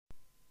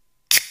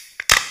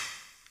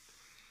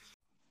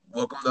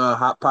Welcome to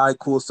Hot Pie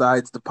Cool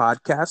Sides, the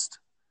podcast.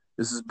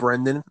 This is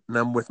Brendan, and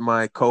I'm with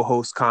my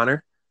co-host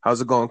Connor. How's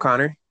it going,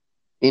 Connor?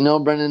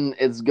 Brendan,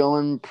 it's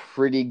going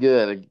pretty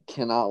good. I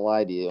cannot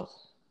lie to you.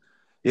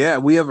 Yeah,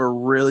 we have a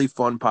really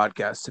fun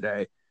podcast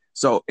today.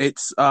 So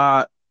it's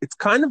kind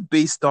of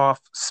based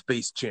off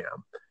Space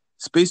Jam.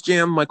 Space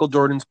Jam, Michael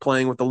Jordan's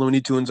playing with the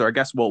Looney Tunes, or I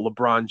guess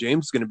LeBron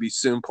James is going to be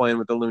soon playing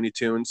with the Looney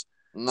Tunes.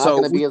 Not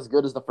going So to be as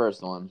good as the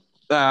first one.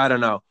 I don't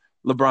know.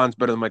 LeBron's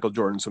better than Michael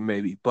Jordan, so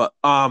maybe. But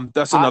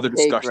that's Hot another take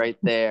discussion. right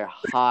there.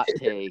 Hot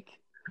take.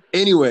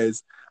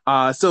 Anyways,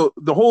 so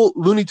the whole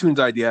Looney Tunes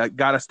idea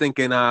got us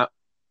thinking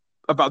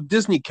about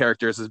Disney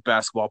characters as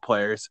basketball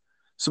players.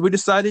 So we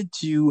decided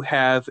to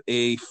have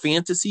a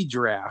fantasy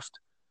draft,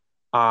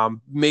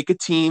 make a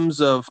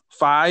teams of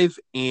five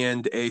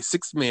and a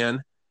sixth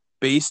man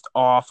based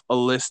off a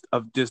list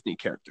of Disney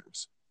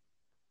characters.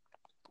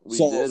 We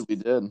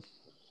did.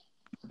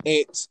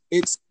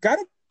 It's got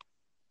a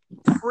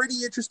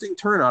pretty interesting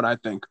turnout, I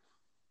think.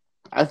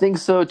 I think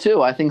so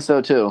too.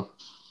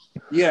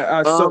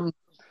 Yeah.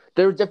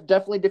 There were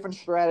definitely different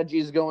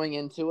strategies going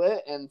into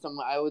it, and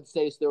I would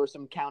say there were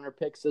some counter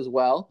picks as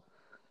well.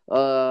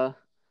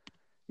 Some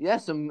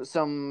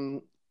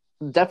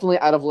definitely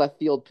out of left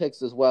field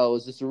picks as well. It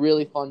was just a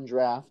really fun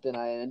draft, and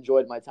I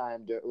enjoyed my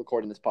time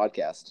recording this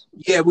podcast.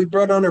 Yeah, we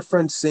brought on our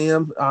friend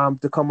Sam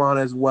to come on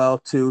as well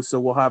too. So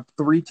we'll have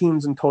three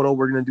teams in total.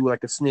 We're gonna do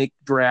like a snake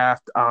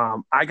draft.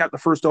 I got the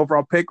first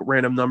overall pick,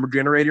 random number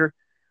generator.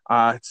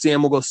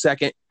 Sam will go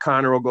second,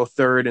 Connor will go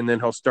third, and then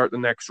he'll start the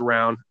next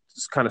round.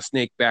 Just kind of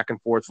snake back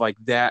and forth like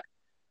that.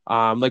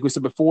 Like we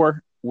said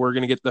before, we're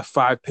gonna get the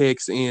five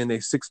picks and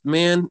a sixth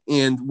man,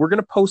 and we're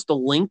gonna post a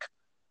link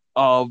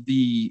of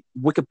the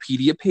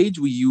Wikipedia page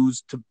we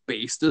used to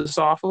base this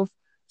off of.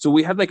 So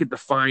we had like a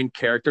defined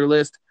character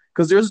list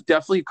because there's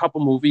definitely a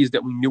couple movies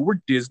that we knew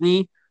were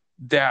Disney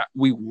that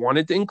we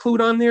wanted to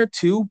include on there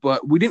too,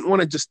 but we didn't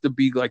want it just to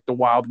be like the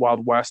wild,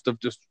 wild west of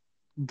just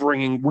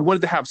we wanted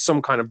to have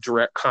some kind of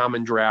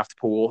common draft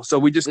pool. So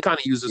we just kind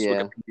of use this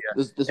Wikipedia.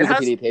 This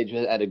Wikipedia page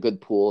had a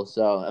good pool,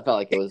 so I felt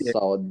like it was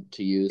solid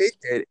to use.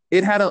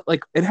 It had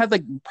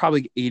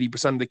probably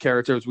 80% of the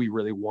characters we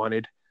really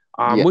wanted.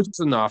 Which is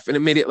enough, and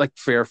it made it like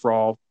fair for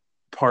all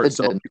parts.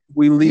 So if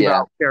we leave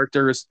out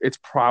characters, it's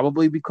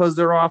probably because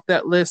they're off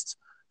that list.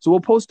 So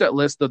we'll post that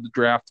list of the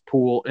draft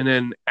pool, and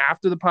then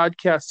after the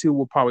podcast too,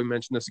 we'll probably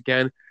mention this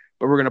again.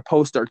 But we're going to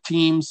post our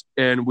teams,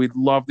 and we'd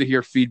love to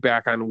hear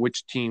feedback on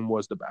which team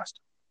was the best.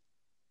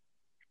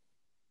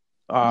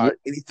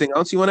 Anything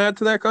else you want to add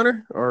to that,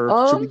 Connor,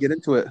 or should we get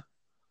into it?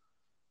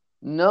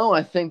 No,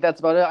 I think that's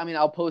about it. I mean,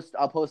 I'll post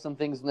some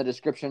things in the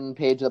description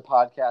page of the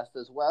podcast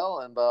as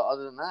well. And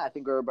other than that, I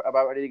think we're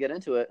about ready to get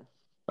into it.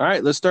 All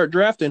right, let's start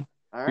drafting.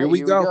 All right, here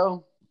we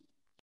go.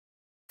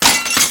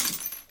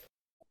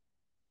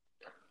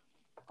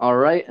 All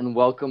right, and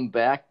welcome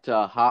back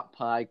to Hot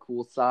Pie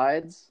Cool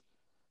Sides.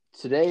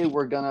 Today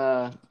we're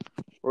gonna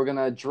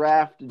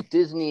draft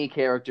Disney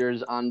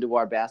characters onto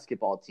our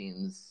basketball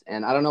teams.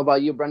 And I don't know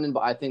about you, Brendan,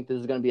 but I think this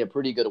is gonna be a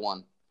pretty good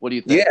one. What do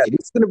you think? Yeah,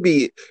 it's going to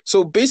be –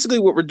 so basically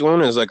what we're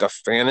doing is like a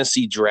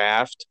fantasy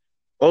draft,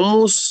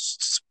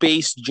 almost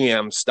Space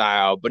Jam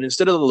style. But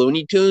instead of the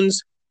Looney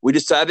Tunes, we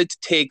decided to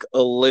take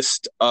a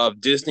list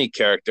of Disney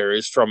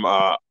characters from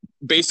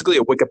basically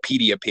a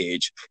Wikipedia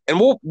page. And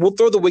we'll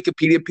throw the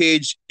Wikipedia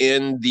page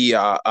in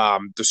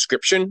the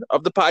description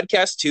of the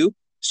podcast too,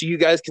 so you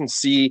guys can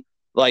see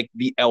like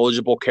the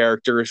eligible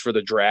characters for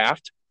the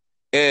draft.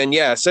 And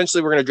yeah,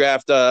 essentially we're going to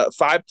draft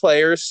five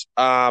players.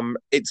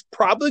 It's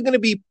probably going to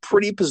be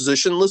pretty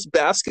positionless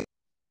basketball.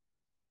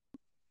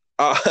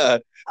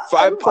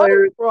 Five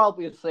players. I'd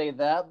probably say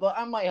that, but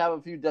I might have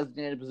a few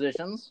designated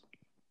positions.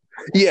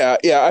 Yeah.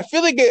 I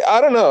feel like I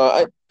don't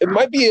know. It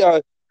might be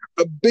a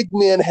big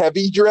man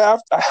heavy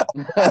draft. I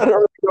don't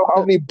really know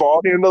how many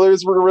ball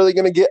handlers we're really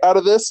going to get out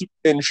of this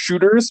and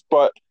shooters,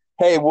 but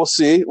hey, we'll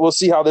see. We'll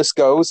see how this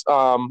goes.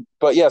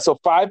 But yeah, so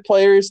five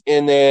players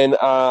and then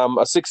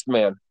a sixth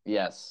man.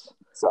 Yes.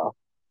 So,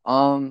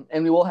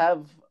 and we will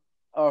have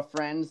our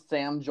friend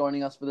Sam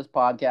joining us for this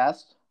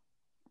podcast.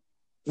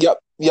 Yep.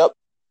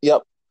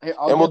 Hey,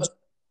 what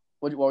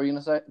were you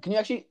gonna say? Can you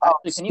actually?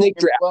 Can you hear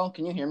me well?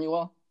 Can you hear me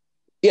well?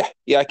 Yeah,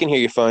 I can hear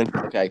you fine.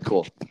 Okay,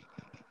 cool.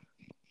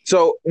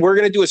 So we're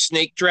gonna do a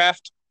snake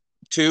draft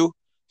too.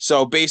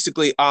 So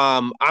basically,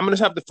 I'm gonna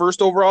have the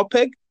first overall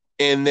pick,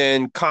 and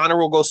then Connor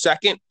will go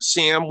second.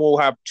 Sam will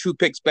have two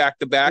picks back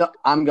to back. No,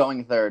 I'm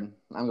going third.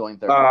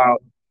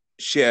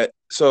 Shit.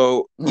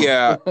 So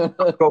yeah,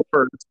 I'll go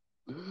first.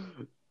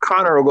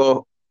 Connor will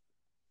go.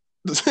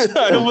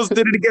 I almost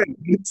did it again.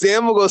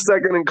 Sam will go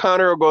second, and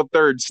Connor will go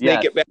third.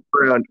 Snake it back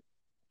around.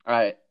 All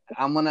right,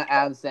 I'm gonna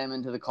add Sam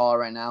into the call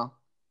right now.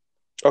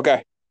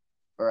 Okay.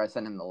 Or I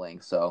sent him the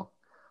link, so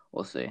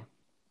we'll see.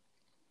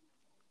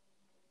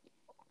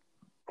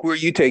 Who are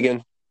you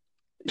taking?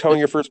 Tell me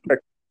your first pick.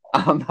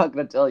 I'm not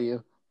gonna tell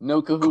you.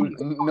 No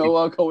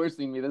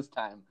coercing me this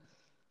time.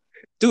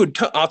 Dude,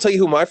 I'll tell you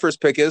who my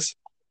first pick is.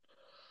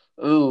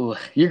 Ooh,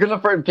 you're gonna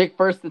pick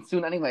first and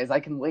soon anyways. I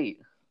can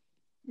wait.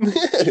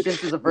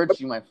 Patience is a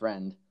virtue, my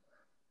friend.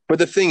 But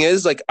the thing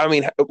is, like, I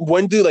mean,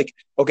 when do like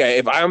okay,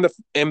 if I'm the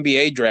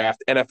NBA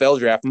draft, NFL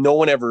draft, no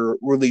one ever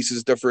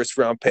releases their first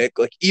round pick.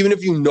 Like, even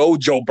if you know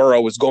Joe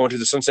Burrow is going to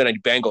the Cincinnati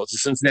Bengals, the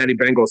Cincinnati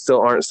Bengals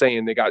still aren't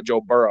saying they got Joe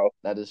Burrow.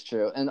 That is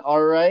true. And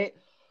all right,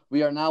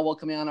 we are now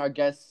welcoming on our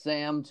guest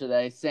Sam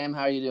today. Sam,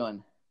 how are you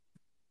doing?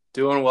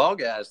 Doing well,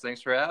 guys.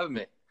 Thanks for having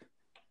me.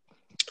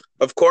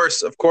 Of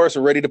course,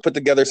 we're ready to put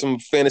together some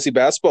fantasy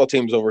basketball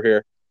teams over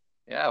here.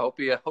 Yeah, I hope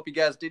you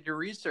guys did your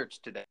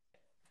research today.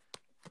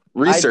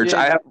 I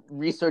have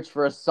research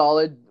for a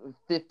solid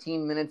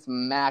 15 minutes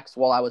max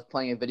while I was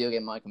playing a video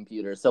game on my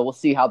computer. So we'll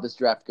see how this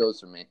draft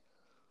goes for me.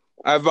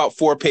 I have about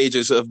 4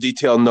 pages of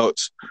detailed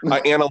notes. I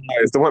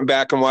analyzed. I went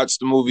back and watched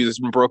the movies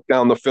and broke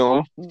down the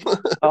film.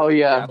 Oh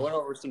Yeah, I went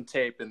over some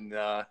tape in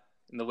the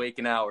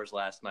waking hours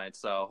last night.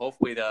 So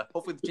hopefully the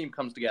team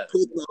comes together.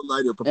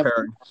 You're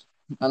preparing.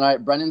 All right,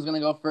 Brendan's gonna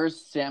go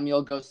first.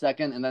 Samuel go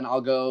second, and then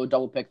I'll go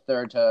double pick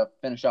third to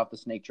finish off the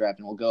snake draft,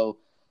 and we'll go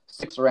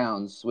 6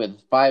 rounds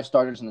with 5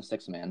 starters and a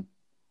 6th man.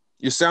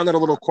 You sounded a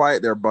little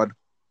quiet there, bud.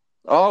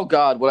 Oh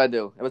God, what'd I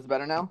do? Was it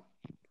better now?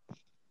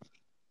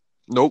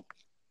 Nope,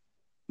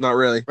 not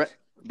really.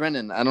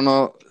 Brendan, I don't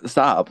know.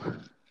 Stop.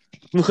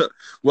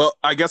 Well,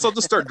 I guess I'll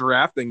just start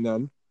drafting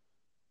then.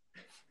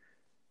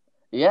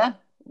 Yeah,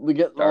 we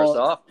get Start us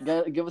off.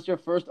 Give us your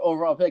first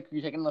overall pick.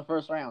 You're taking in the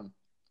first round.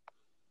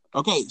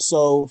 Okay,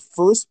 so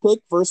first pick,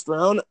 first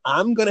round,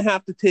 I'm going to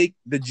have to take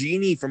the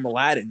genie from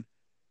Aladdin.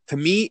 To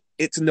me,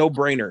 it's a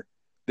no-brainer.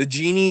 The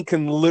genie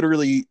can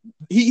literally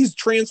 – he's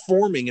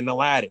transforming in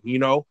Aladdin, you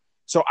know?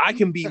 So I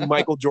can be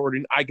Michael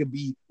Jordan. I could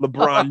be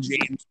LeBron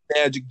James,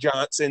 Magic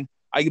Johnson.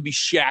 I could be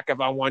Shaq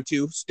if I want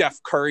to.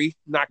 Steph Curry,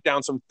 knock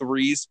down some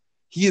threes.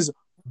 He is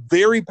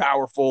very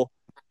powerful,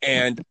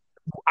 and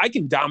I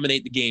can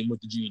dominate the game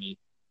with the genie.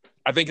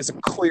 I think it's a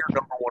clear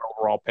number 1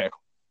 overall pick.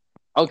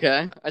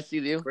 Okay, I see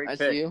you. Great I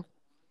pick. see you.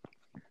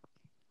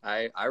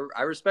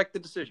 I respect the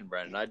decision,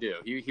 Brandon. I do.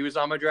 He was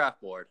on my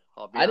draft board.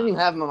 I didn't even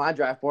have him on my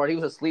draft board. He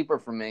was a sleeper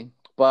for me,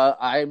 but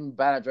I'm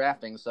bad at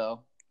drafting,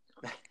 so.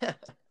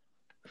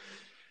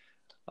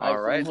 All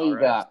right. Who you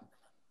got?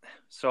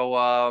 So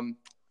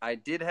I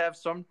did have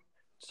some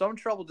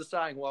trouble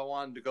deciding who I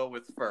wanted to go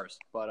with first,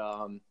 but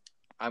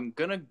I'm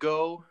gonna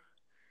go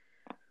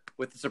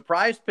with the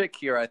surprise pick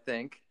here, I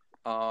think.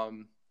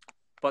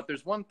 But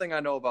there's one thing I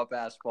know about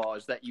basketball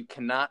is that you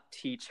cannot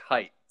teach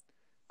height.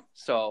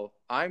 So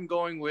I'm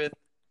going with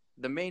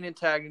the main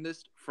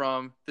antagonist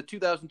from the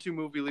 2002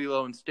 movie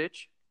Lilo and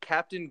Stitch,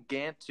 Captain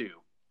Gantu.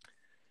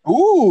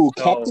 Ooh,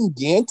 Captain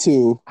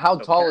Gantu. How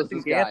tall is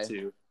this guy?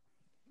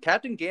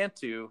 Captain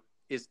Gantu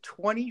is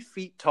 20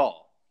 feet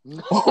tall.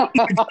 So,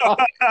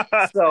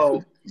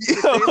 to say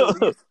the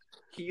least,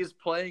 he is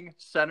playing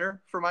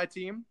center for my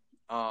team.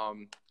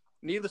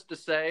 Needless to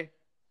say,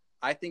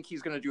 I think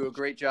he's going to do a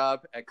great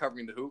job at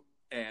covering the hoop,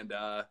 and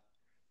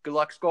good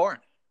luck scoring.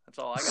 That's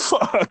all I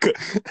got.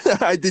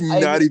 Fuck. I did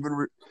not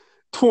even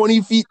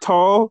 20 feet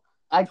tall.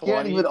 I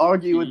can't even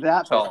argue with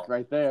that pick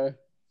right there.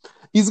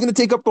 He's going to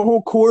take up the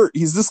whole court.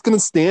 He's just going to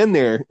stand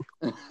there.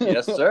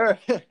 Yes, sir.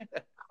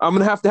 I'm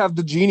going to have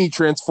the genie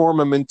transform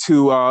him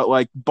into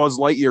like Buzz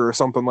Lightyear or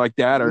something like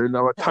that, or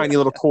a tiny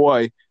little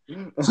toy.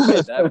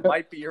 That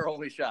might be your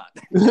only shot.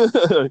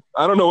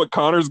 I don't know what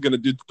Connor's going to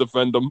do to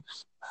defend him.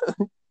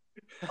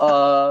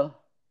 All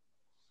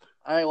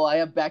right, well, I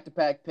have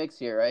back-to-back picks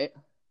here, right?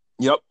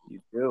 Yep.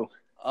 You do.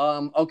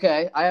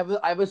 Okay. I have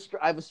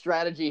a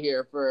strategy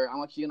here for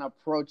I'm actually gonna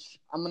approach.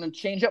 I'm gonna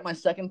change up my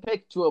second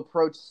pick to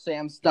approach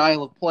Sam's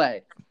style of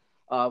play.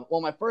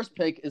 Well, my first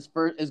pick is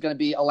gonna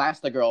be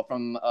Elastigirl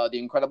from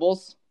The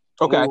Incredibles.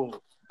 Okay. Ooh,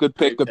 Good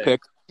pick. Good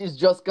pick. She's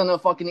just gonna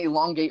fucking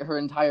elongate her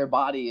entire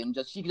body and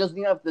she doesn't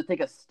even have to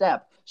take a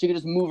step. She can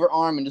just move her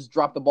arm and just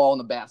drop the ball in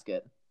the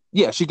basket.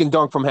 Yeah, she can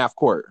dunk from half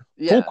court.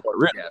 Yeah. Full court,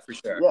 really. Yeah, for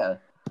sure. Yeah.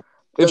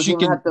 If she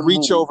can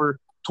reach over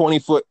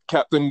 20-foot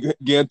Captain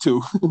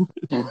Gantu.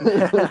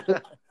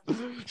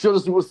 She'll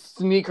just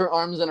sneak her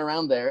arms in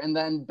around there. And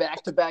then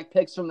back-to-back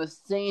picks from the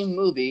same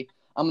movie.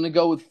 I'm going to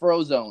go with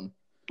Frozone.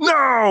 No,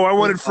 I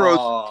wanted Frozen.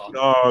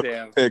 Oh,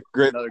 damn. Pick.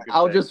 Great.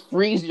 I'll just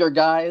freeze your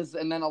guys,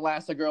 and then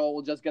Elastigirl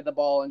will just get the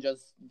ball and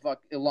just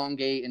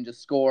elongate and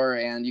just score,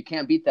 and you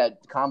can't beat that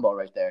combo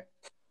right there.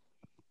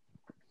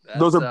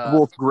 Those are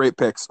both great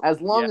picks.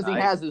 As long as he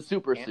has his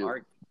super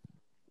suit.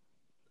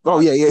 Oh,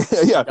 yeah.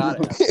 Got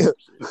it.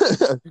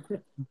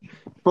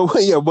 But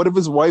yeah, what if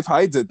his wife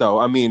hides it, though?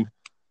 I mean,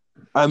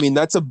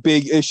 that's a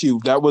big issue.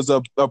 That was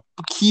a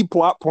key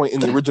plot point in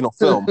the original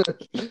film.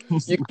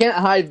 You can't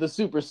hide the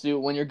super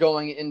suit when you're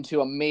going into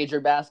a major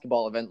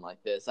basketball event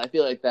like this. I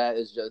feel like that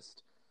is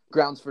just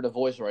grounds for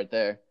divorce right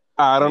there.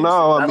 I don't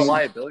know. Is that a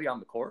liability on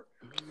the court?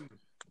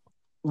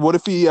 What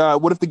if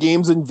the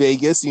game's in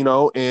Vegas,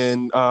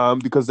 and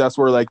because that's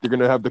where like they're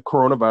gonna have the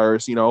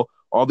coronavirus,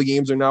 all the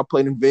games are now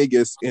played in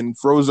Vegas, and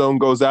Frozone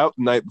goes out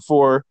the night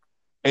before,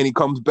 and he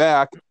comes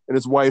back, and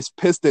his wife's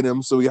pissed at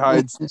him, so she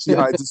hides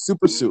his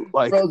super suit.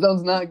 Like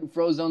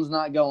Frozone's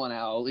not going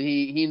out.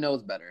 He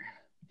knows better.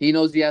 He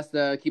knows he has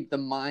to keep the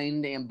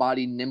mind and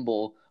body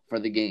nimble for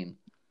the game.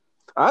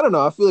 I don't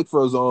know. I feel like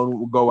Frozone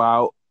will go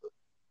out.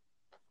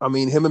 I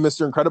mean, him and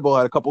Mr. Incredible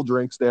had a couple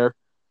drinks there.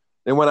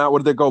 They went out. What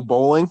did they go,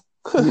 bowling?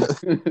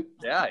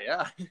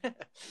 Yeah.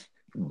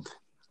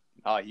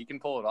 Oh, he can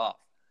pull it off.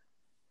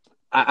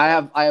 I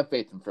have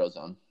faith in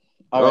Frozone.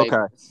 All right,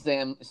 Okay.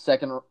 Sam,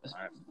 right.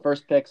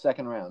 first pick,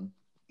 second round.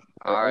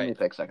 All right. Only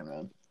pick, second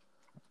round.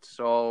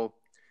 So,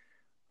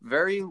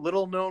 very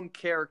little known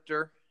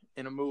character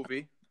in a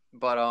movie,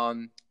 but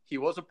he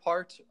was a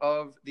part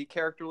of the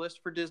character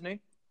list for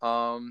Disney.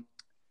 And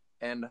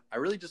I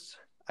really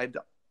I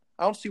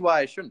don't see why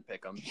I shouldn't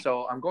pick him.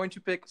 So I'm going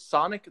to pick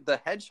Sonic the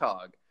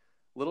Hedgehog,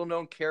 little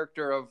known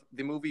character of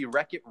the movie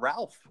Wreck-It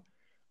Ralph.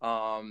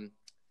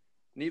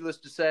 Needless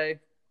to say,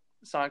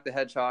 Sonic the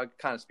Hedgehog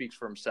kind of speaks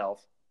for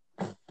himself.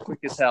 Quick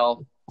as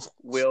hell,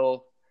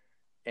 will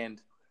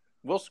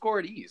score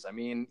at ease. I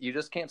mean, you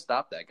just can't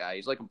stop that guy.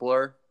 He's like a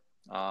blur.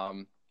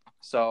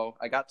 So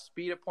I got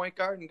speed at point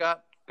guard and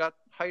got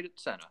height at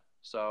center.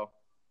 So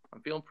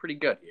I'm feeling pretty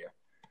good here.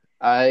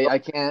 I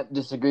can't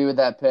disagree with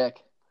that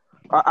pick.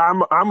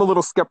 I'm a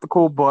little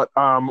skeptical, but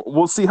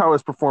we'll see how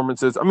his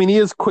performance is. I mean, he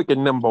is quick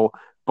and nimble,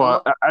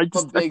 but I'm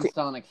a big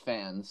Sonic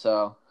fan,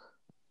 so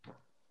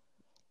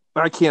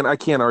I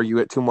can't argue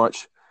it too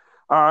much.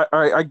 All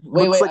right.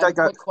 Wait.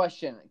 Quick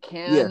question: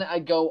 Can I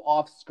go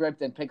off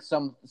script and pick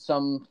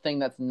something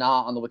that's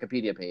not on the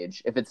Wikipedia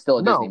page if it's still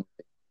a Disney movie?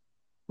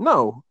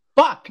 No.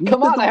 Fuck!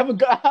 Come on, I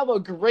have a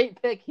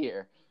great pick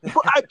here.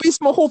 But I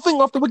based my whole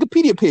thing off the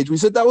Wikipedia page. We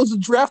said that was a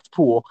draft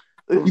pool.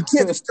 You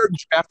can't just start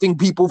drafting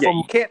people from.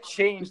 You can't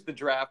change the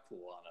draft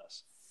pool on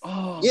us.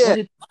 Oh, yeah,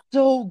 it's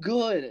so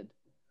good.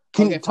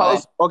 Can you tell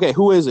us? Okay,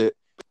 who is it?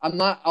 I'm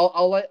not.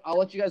 I'll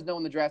let you guys know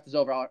when the draft is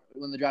over.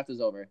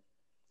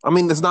 I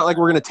mean, it's not like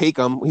we're gonna take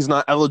him. He's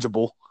not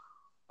eligible.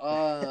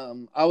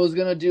 I was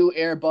gonna do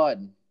Air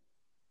Bud.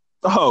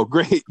 Oh,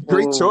 great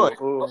choice.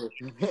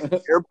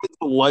 Air Bud's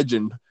a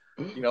legend.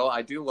 You know,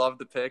 I do love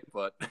the pick,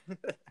 but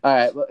all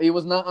right, but he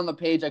was not on the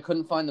page. I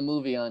couldn't find the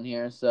movie on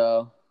here,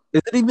 so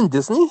is it even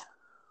Disney?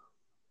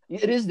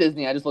 It is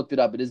Disney. I just looked it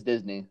up. It is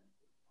Disney.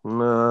 All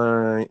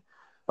right.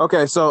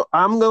 Okay, so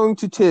I'm going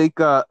to take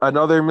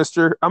another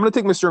Mr. I'm going to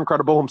take Mr.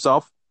 Incredible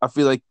himself. I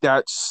feel like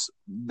that's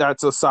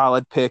a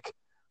solid pick.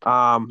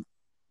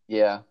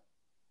 Yeah.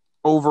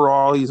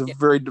 Overall, he's a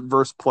very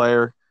diverse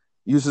player.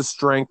 Uses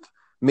strength.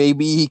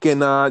 Maybe he can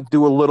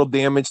do a little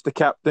damage to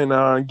Captain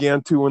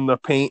Gantu in the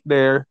paint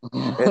there.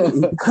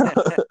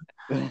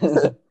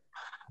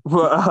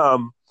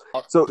 But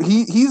so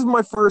he's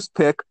my first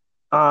pick.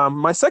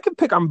 My second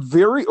pick, I'm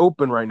very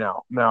open right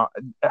now. Now,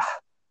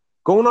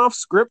 going off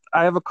script,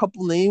 I have a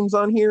couple names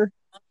on here,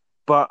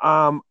 but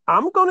I'm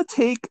going to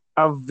take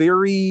a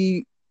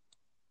very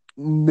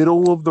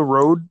middle of the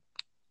road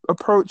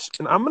approach,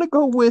 and I'm going to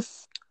go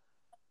with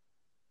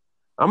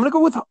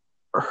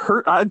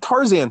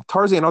Tarzan.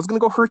 I was going to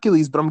go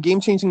Hercules, but I'm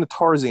game changing to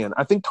Tarzan.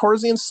 I think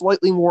Tarzan's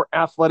slightly more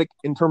athletic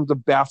in terms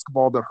of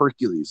basketball than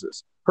Hercules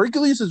is.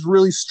 Hercules is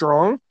really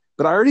strong,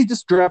 but I already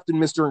just drafted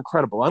Mr.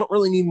 Incredible. I don't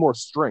really need more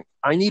strength.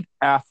 I need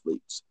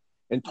athletes.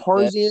 And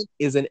Tarzan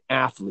is an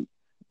athlete.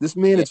 This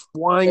man is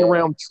flying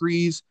around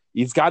trees.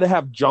 He's got to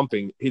have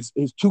jumping. His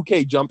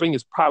 2K jumping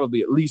is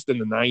probably at least in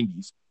the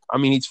 90s. I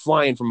mean, he's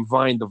flying from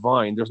vine to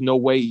vine. There's no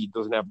way he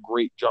doesn't have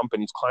great jumping.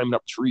 He's climbing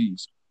up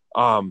trees.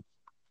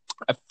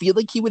 I feel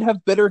like he would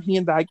have better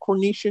hand-eye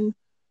coordination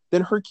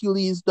than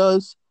Hercules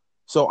does.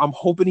 So I'm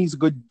hoping he's a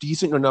good,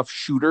 decent enough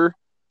shooter.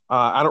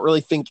 I don't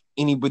really think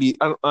anybody's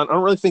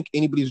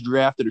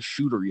drafted a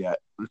shooter yet.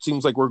 It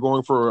seems like we're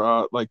going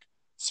for like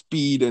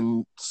speed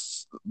and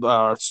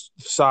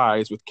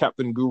size with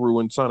Captain Guru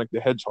and Sonic the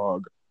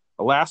Hedgehog.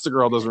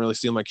 Elastigirl doesn't really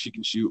seem like she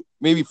can shoot.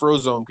 Maybe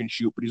Frozone can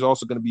shoot, but he's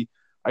also going to be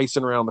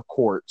icing around the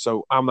court.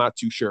 So I'm not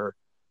too sure.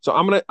 So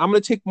I'm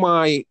gonna take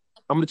my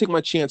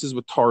chances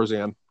with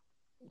Tarzan.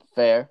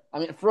 Fair. I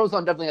mean,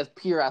 Frozone definitely has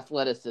pure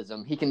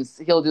athleticism.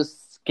 He'll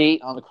just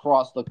skate on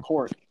across the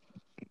court.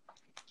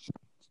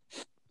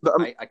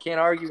 I can't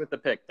argue with the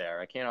pick there.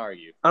 I can't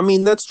argue. I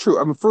mean, that's true.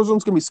 I mean,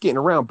 Frozone's gonna be skating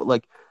around, but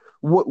like,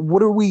 what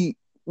do we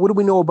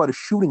know about his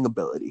shooting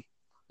ability?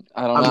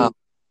 I don't know. Mean,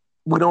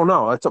 we don't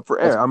know. It's up for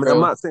air. I mean, true.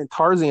 I'm not saying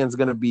Tarzan's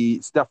gonna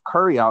be Steph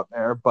Curry out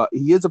there, but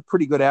he is a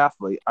pretty good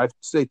athlete. I'd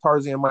say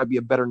Tarzan might be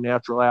a better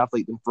natural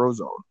athlete than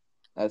Frozone.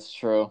 That's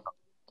true.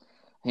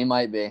 He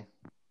might be.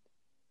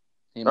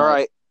 All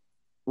right,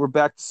 we're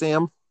back to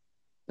Sam.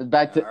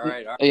 Back to all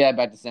right. Yeah,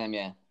 back to Sam.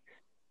 Yeah,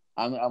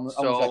 I'm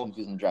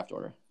confused in the draft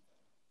order.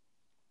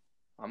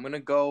 I'm gonna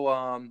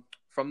go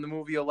from the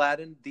movie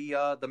Aladdin,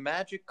 the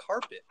magic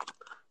carpet.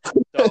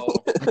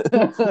 So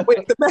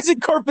wait, the magic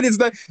carpet is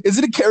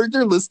it a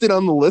character listed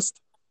on the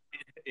list?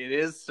 It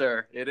is,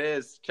 sir. It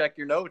is. Check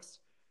your notes.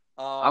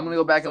 I'm gonna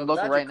go back and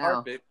look right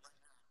now.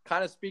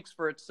 Kind of speaks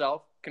for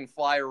itself. Can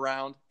fly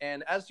around,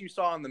 and as you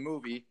saw in the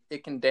movie,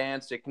 it can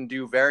dance. It can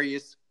do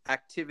various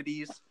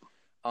activities.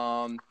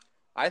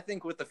 I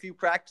think with a few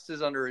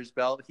practices under his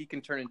belt, he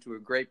can turn into a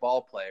great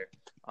ball player.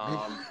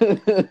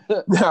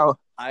 Now,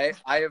 I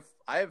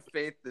have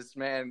faith this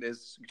man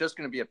is just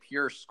going to be a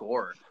pure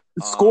scorer.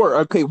 Score.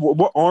 Okay,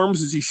 what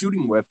arms is he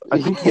shooting with?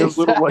 I think he has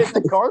little like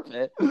the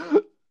carpet.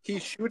 he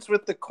shoots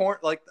with the corn.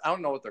 Like I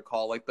don't know what they're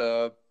called. Like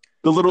the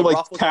little like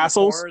ruffles on the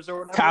tassels, corners or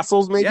whatever.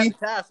 tassels maybe. Yeah,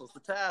 the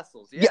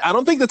tassels. Yeah, I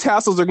don't think the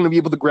tassels are going to be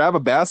able to grab a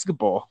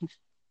basketball.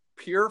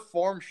 Pure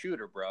form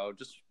shooter, bro.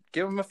 Just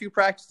give him a few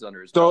practices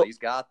under his So- belt. He's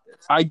got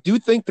this. I do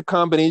think the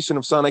combination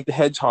of Sonic the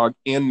Hedgehog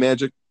and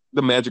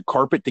the Magic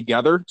Carpet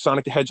together,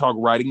 Sonic the Hedgehog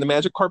riding the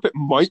Magic Carpet,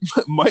 might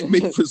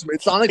make this.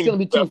 Sonic's gonna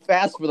be too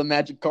fast for the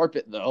Magic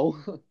Carpet, though.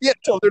 Yeah,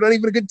 so they're not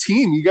even a good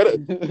team. You gotta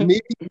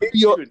maybe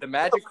Dude, the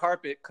Magic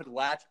Carpet could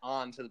latch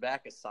on to the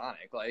back of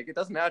Sonic. Like it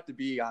doesn't have to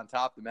be on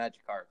top of the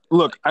Magic Carpet.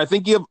 look. Like, I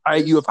think you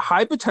have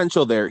high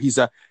potential there. He's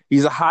a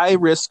high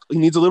risk. He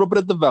needs a little bit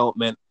of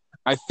development.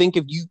 I think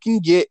if you can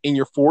get in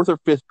your 4th or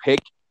 5th pick,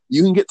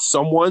 you can get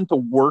someone to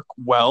work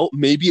well.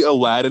 Maybe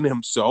Aladdin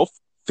himself.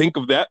 Think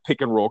of that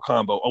pick and roll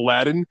combo: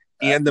 Aladdin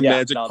and the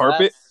Magic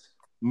Carpet.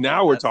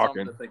 Now we're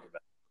talking. To think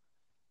about.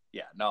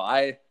 Yeah,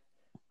 no,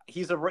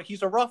 he's a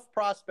rough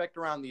prospect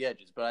around the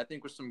edges, but I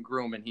think with some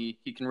grooming,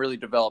 he can really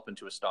develop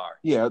into a star.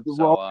 Yeah, the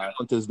raw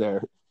talent is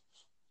there.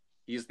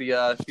 He's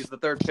the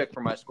third pick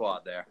for my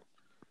squad there.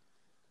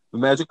 The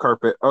Magic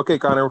Carpet. Okay,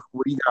 Connor,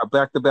 what do you got?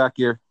 Back to back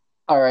here.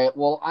 All right.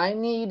 Well, I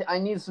need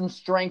some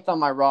strength on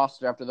my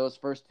roster after those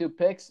first 2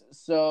 picks.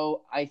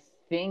 So I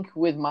think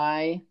with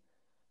my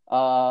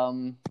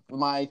 3rd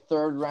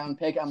round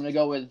pick, I'm gonna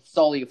go with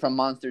Sully from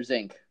Monsters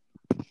Inc.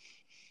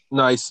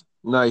 Nice.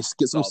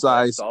 Get some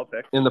size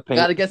in the paint.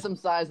 Got to get some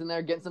size in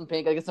there, get some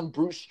paint, got to get some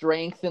brute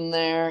strength in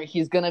there. He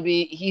has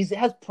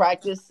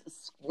practice.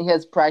 He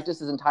has practiced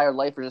his entire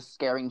life for just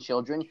scaring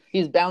children.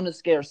 He's bound to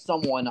scare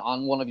someone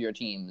on one of your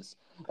teams,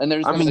 and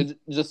they're just going to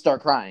just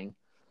start crying.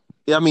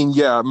 Yeah, I mean,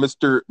 yeah,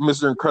 Mr.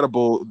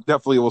 Incredible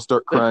definitely will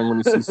start crying when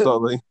he sees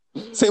Sully.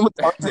 Same with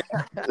Tarzan.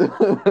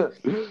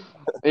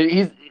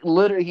 He's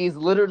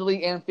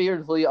literally and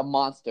fiercely a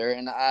monster,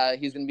 and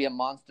he's going to be a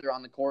monster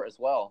on the court as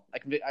well. I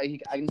can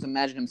just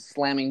imagine him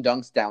slamming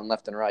dunks down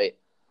left and right.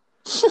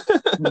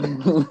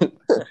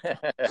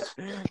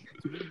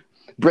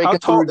 How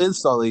tall is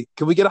Sully?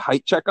 Can we get a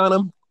height check on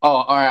him? Oh,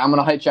 all right. I'm going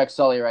to height check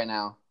Sully right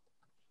now.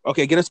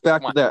 Okay, get us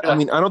back to that. I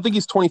mean, I don't think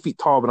he's 20 feet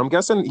tall, but I'm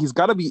guessing he's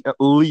got to be at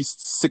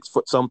least 6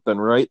 foot something,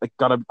 right? Like,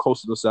 got to be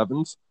close to the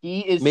 7s. He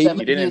is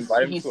Maybe. he's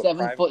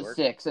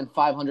 7'6" and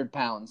 500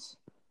 pounds.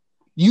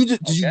 Did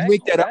you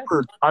make that up,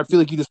 or I feel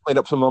like you just made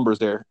up some numbers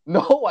there?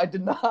 No, I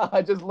did not.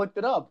 I just looked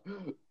it up.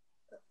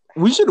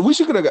 We should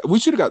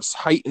have got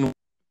height and.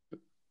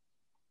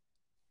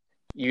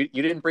 You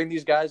didn't bring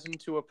these guys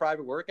into a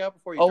private workout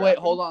before you? Oh wait,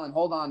 hold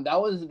on.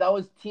 That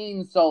was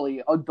teen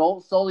Sully.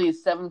 Adult Sully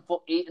is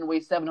 7'8" and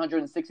weighs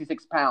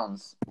 766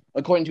 pounds,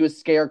 according to his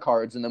scare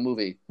cards in the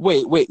movie.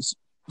 Wait.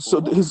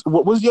 So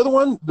what was the other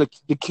one? The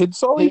kid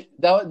Sully?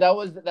 That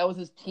was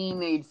his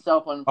teenage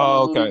self from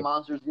the movie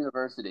Monsters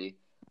University.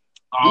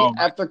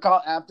 After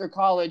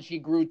college, he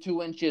grew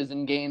 2 inches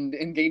and gained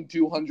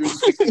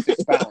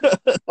 266 pounds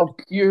of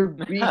pure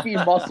beefy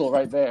muscle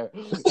right there.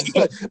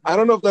 I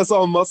don't know if that's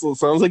all muscle.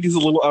 Sounds like he's a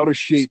little out of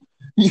shape.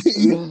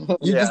 You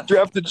just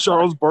drafted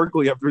Charles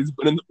Barkley after he's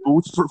been in the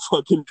booth for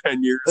fucking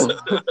 10 years.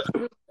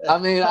 I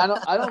mean,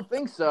 I don't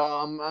think so.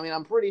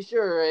 I'm pretty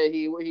sure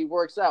he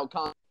works out.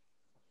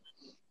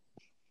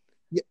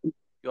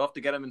 You'll have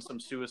to get him in some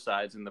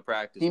suicides in the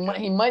practice.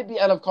 He might be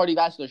out of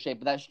cardiovascular shape,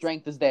 but that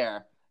strength is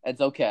there.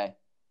 It's okay.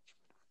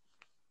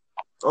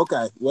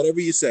 Okay, whatever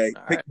you say.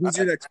 Who's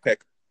your next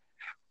pick?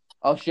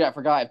 Oh shit, I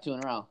forgot. I have 2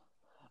 in a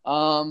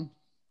row.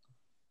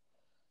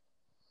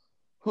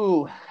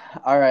 Who?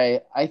 All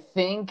right. I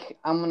think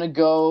I'm gonna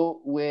go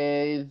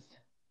with.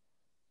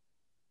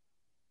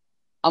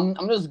 I'm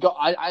just go.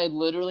 I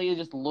literally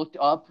just looked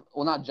up.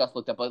 Well, not just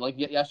looked up, but like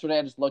yesterday,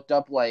 I just looked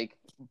up like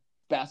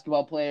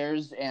basketball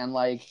players and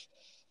like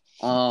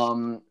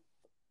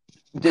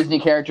Disney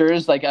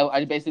characters. Like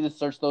I basically just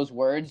searched those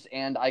words,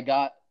 and I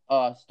got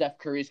Steph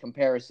Curry's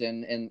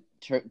comparison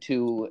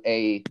to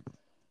a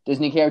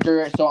Disney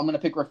character. So I'm gonna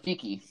pick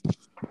Rafiki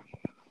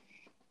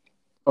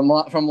from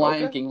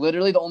Lion King.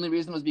 Literally, the only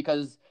reason was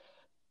because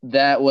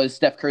that was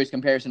Steph Curry's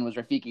comparison was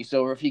Rafiki.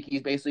 So Rafiki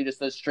is basically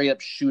just a straight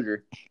up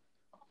shooter.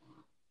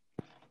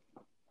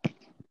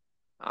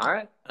 All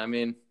right. I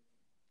mean,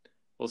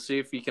 we'll see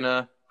if he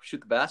can shoot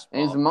the basketball.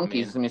 And he's a monkey.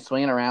 He's gonna be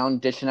swinging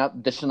around, dishing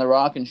the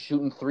rock, and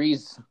shooting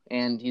threes.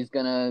 And he's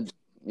gonna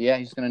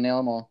nail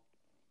them all.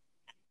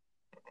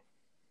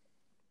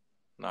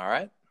 All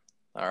right.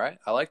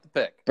 I like the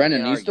pick.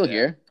 Brendan, are you still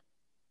here?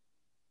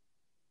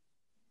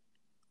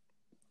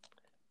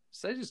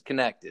 Say just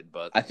connected,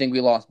 but I think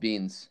we lost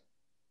Beans.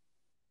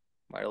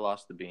 Might have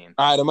lost the bean.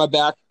 All right, am I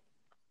back?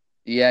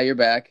 Yeah, you're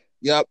back.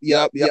 Yep.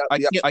 I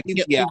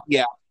can't.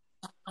 Yeah.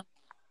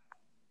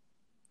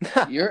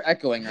 You're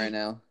echoing right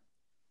now.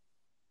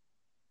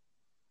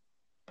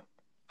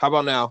 How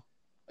about now?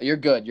 You're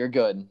good.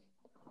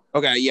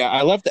 Okay, yeah.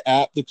 I left the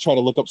app to try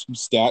to look up some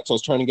stats. I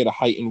was trying to get a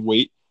height and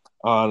weight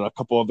on a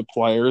couple of the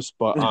players,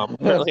 but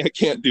apparently I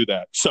can't do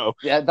that. So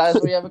yeah, that's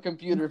what you have a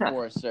computer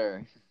for,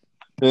 sir.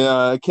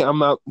 Yeah, I'm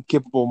not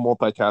capable of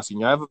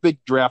multitasking. I have a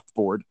big draft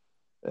board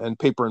and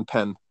paper and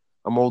pen.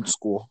 I'm old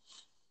school.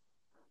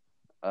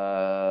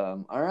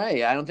 All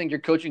right. I don't think your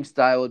coaching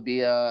style would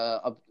be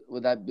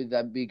would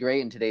that be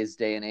great in today's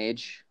day and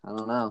age? I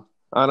don't know.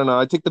 I don't know.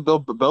 I think the Bill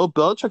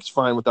Belichick's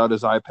fine without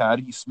his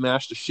iPad. He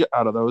smashed the shit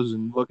out of those,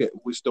 and look at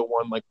we still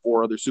won like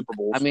 4 other Super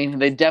Bowls. I mean,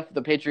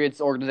 the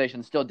Patriots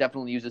organization still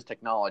definitely uses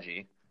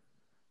technology.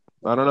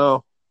 I don't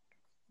know.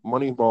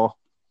 Moneyball.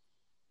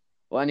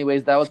 Well,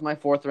 anyways, that was my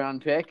 4th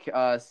round pick.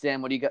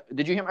 Sam, what do you got?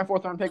 Did you hear my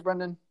 4th round pick,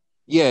 Brendan?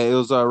 Yeah, it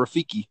was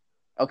Rafiki.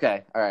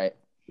 Okay, all right.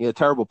 Yeah,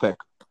 terrible pick.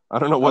 I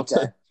don't know what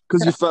Okay.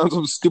 because you found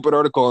some stupid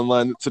article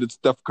online that said it's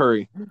Steph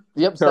Curry.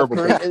 Yep, Terrible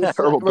Steph Curry. pick.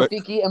 Terrible pick.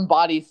 Rafiki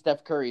embodies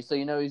Steph Curry, so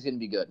you know he's going to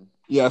be good.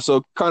 Yeah,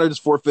 so Connor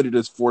just forfeited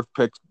his 4th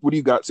pick. What do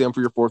you got, Sam, for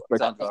your 4th pick?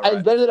 Sounds about I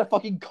right. better than a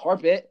fucking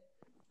carpet.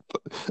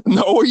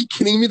 No, are you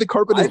kidding me? The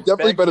carpet is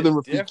definitely better than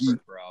Rafiki.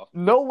 Different, bro.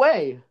 No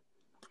way.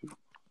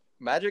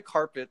 Magic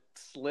Carpet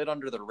slid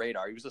under the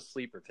radar. He was a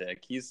sleeper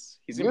pick. He's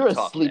gonna You're be a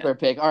tough, sleeper man.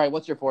 pick. All right,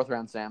 what's your 4th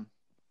round, Sam?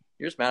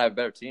 You're just mad I have a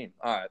better team.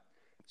 All right.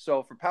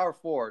 So for power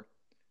forward,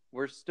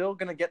 we're still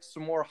gonna get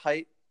some more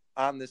height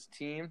on this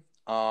team.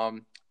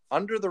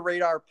 Under the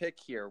radar pick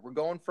here, we're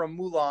going from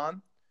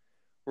Mulan.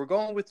 We're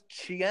going with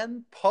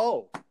Chien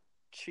Po.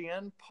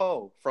 Chien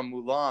Po from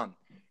Mulan.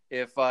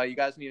 If you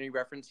guys need any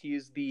reference, he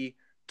is the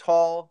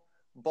tall,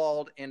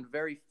 bald, and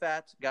very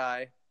fat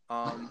guy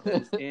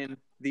who's in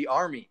the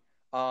army,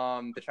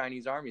 the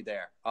Chinese army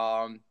there.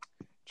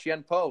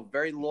 Chien Po,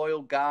 very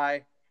loyal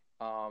guy,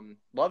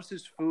 loves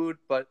his food,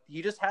 but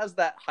he just has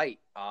that height.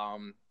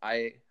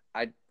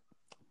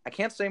 I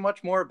can't say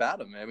much more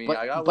about him. I mean,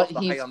 I gotta love the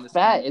height on this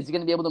fat. team. Is he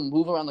going to be able to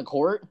move around the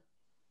court?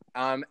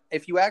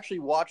 If you actually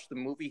watch the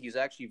movie, he's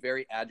actually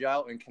very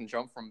agile and can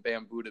jump from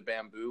bamboo to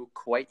bamboo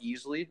quite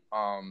easily.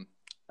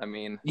 I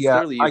mean, Yeah,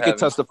 clearly you I can haven't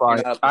testify.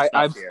 seen enough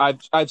stuff here.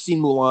 I've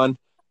seen Mulan,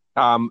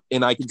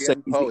 and I can say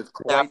Chien Po is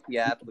quite the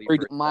athlete. very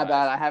for his My size.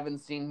 bad. I haven't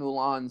seen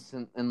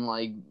Mulan in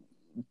like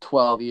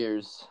 12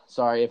 years.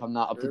 Sorry if I'm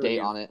not up to date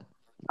on it.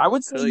 I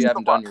would say Clearly you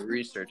haven't done your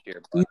research here.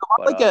 you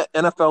know, like an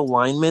NFL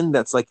lineman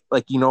that's like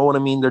you know what I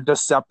mean. They're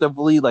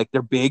deceptively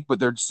they're big, but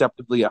they're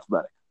deceptively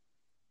athletic.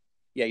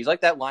 Yeah, he's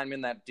like that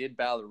lineman that did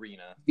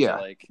ballerina. Yeah,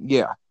 So, like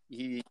yeah.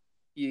 he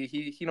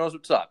knows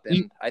what's up,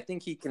 and I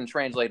think he can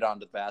translate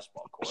onto the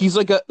basketball court. He's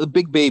like a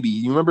big baby.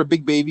 You remember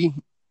Big Baby?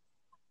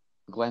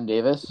 Glenn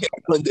Davis? Yeah,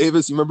 Glenn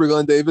Davis. You remember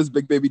Glenn Davis?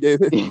 Big Baby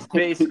Davis?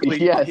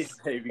 basically Yes.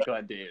 baby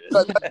Glenn Davis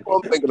That's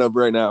what I'm thinking of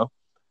right now.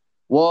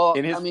 Well,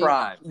 in his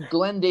prime.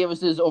 Glenn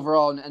Davis's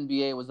overall in the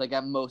NBA was like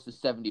at most a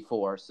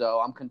 74, so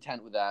I'm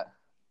content with that.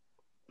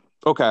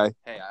 Okay.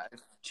 Hey,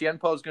 if Chien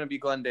Po is going to be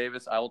Glenn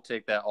Davis, I will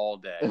take that all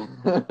day.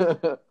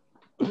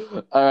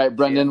 All right,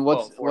 Brendan, Yeah,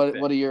 what fourth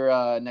are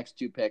your next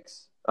 2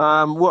 picks?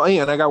 Well,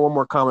 and I got one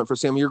more comment for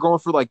Sam. You're going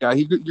for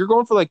you're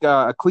going for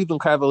a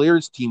Cleveland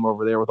Cavaliers team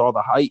over there with all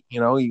the height.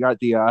 You know, you got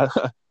the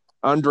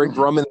Andre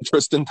Drummond and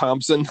Tristan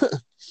Thompson.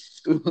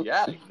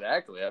 Yeah,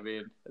 exactly. I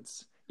mean,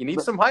 you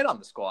need some height on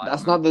the squad.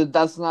 That's not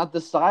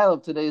the style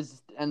of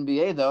today's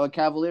NBA though.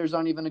 Cavaliers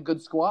aren't even a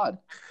good squad.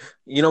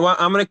 You know what?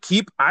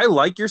 I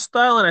like your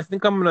style, and I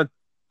think I'm gonna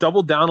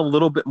double down a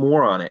little bit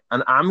more on it.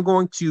 And I'm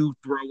going to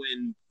throw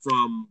in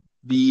from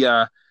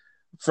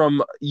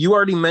you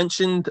already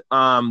mentioned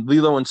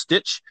Lilo and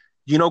Stitch.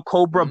 You know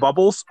Cobra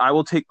Bubbles? I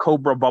will take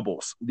Cobra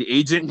Bubbles, the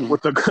agent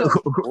with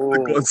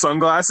the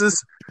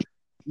sunglasses.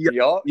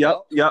 Yep.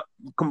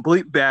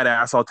 Complete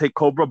badass. I'll take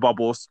Cobra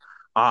Bubbles.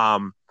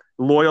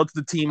 Loyal to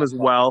the team as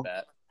well.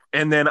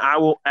 And then I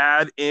will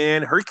add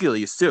in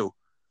Hercules too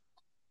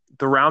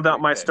to round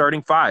out my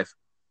starting 5.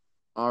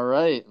 All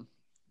right.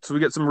 So we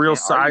get some real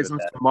size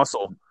and some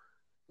muscle.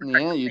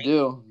 Yeah, you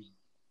do.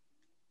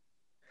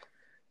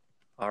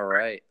 All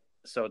right.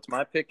 So it's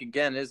my pick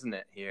again, isn't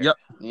it? Here.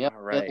 Yep.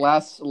 All right.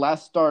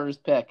 Last starter's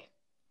pick.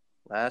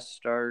 Last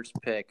starter's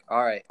pick.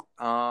 All right.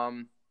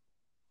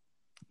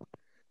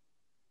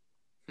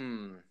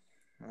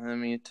 Let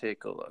me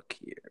take a look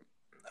here.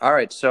 All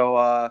right. So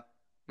I'm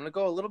gonna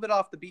go a little bit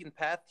off the beaten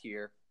path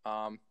here.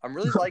 I'm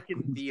really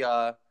liking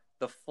the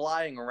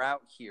flying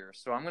route here.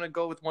 So I'm gonna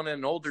go with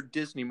an older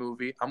Disney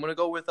movie. I'm gonna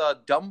go with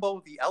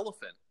Dumbo the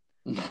elephant.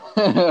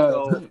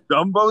 So,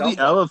 Dumbo the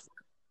elephant.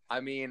 I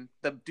mean,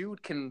 the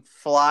dude can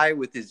fly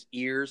with his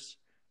ears.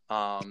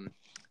 I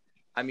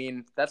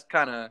mean, that's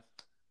kind of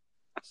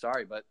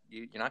sorry, but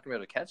you're not gonna be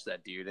able to catch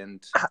that dude.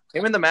 And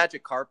him in the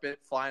magic carpet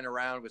flying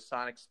around with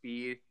sonic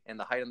speed and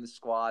the height on the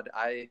squad,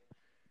 I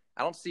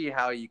don't see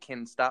how you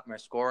can stop my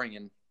scoring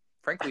and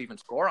frankly even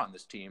score on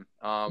this team.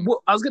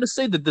 Well, I was gonna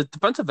say that the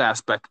defensive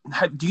aspect.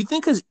 Do you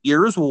think his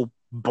ears will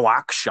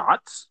block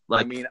shots?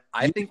 I mean,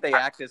 I think they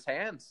act as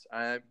hands.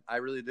 I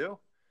really do.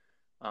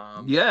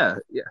 Yeah.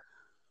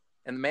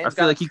 And the man's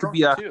feel got like he could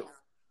be too.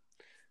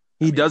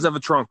 He does have a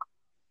trunk.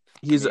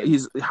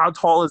 He's how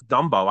tall is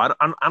Dumbo? I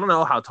don't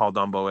know how tall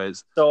Dumbo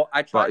is. So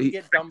I tried to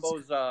get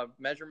Dumbo's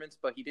measurements,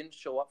 but he didn't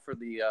show up for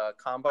the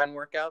combine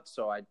workout,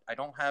 so I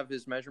don't have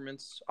his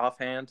measurements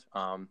offhand.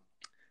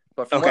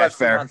 But from what I've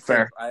seen on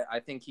tape,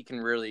 I think he can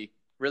really,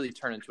 really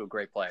turn into a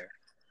great player.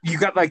 you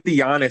got like the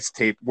Giannis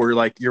tape where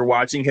like you're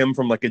watching him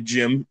from like a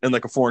gym in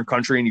like a foreign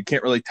country and you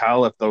can't really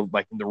tell if the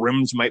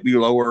rims might be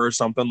lower or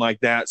something like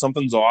that.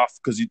 Something's off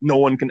because no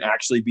one can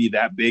actually be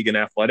that big and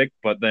athletic.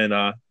 But then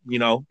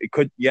it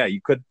could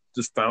you could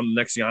just found the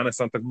next Giannis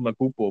something from the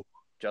Poople.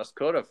 Just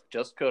could have.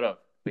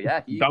 But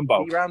yeah, he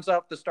rounds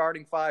up the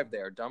starting five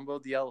there.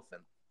 Dumbo the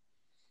elephant.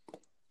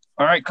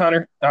 All right,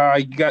 Connor.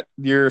 You got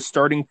your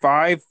starting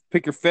five.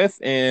 Pick your fifth,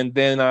 and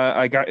then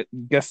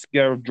guess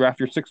you gotta draft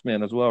your sixth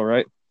man as well,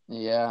 right?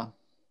 Yeah.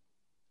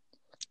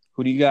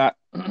 Who do you got?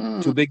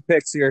 Two big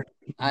picks here.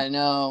 I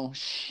know.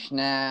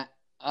 Nah.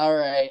 All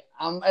right.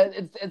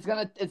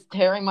 It's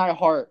tearing my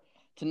heart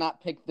to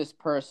not pick this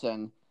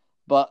person,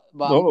 but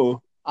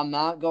I'm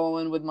not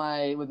going with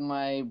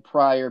my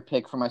prior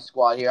pick for my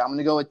squad here. I'm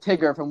gonna go with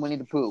Tigger from Winnie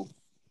the Pooh.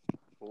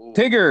 Ooh.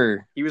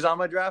 Tigger. He was on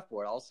my draft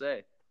board, I'll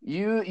say.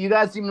 You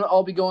guys seem to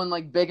all be going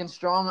like big and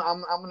strong.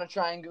 I'm gonna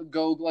try and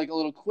go like a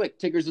little quick.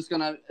 Tigger's just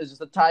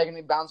a tiger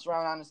gonna bounce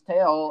around on his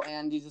tail,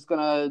 and he's just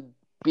gonna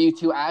be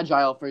too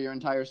agile for your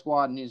entire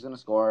squad, and he's gonna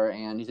score.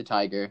 And he's a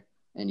tiger,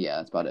 and yeah,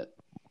 that's about it.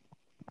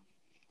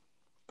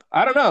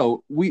 I don't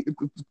know.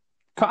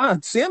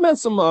 Sam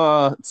has some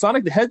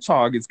Sonic the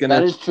Hedgehog.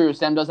 That is true.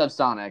 Sam does have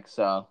Sonic,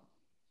 so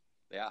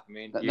yeah. I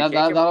mean, that'll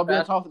be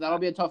a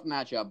tough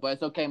matchup, but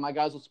it's okay. My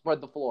guys will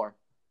spread the floor.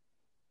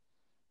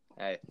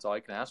 Hey, that's all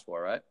you can ask for,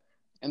 right?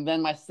 And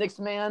then my sixth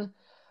man,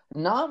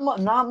 not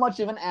much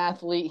of an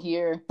athlete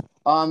here.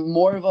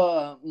 More of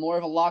a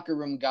locker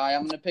room guy.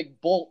 I'm gonna pick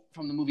Bolt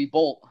from the movie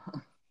Bolt.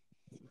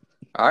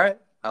 All right,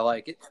 I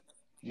like it.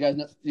 You guys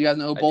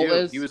know who Bolt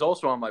is? He was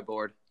also on my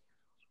board.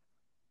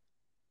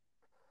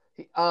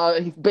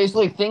 He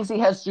basically thinks he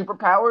has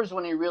superpowers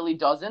when he really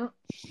doesn't,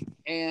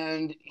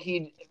 and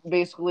he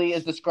basically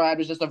is described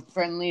as just a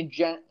friendly,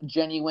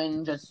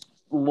 genuine, just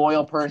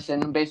loyal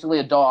person, basically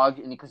a dog,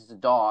 and because he's a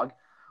dog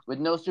with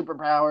no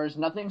superpowers,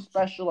 nothing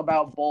special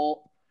about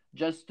Bolt.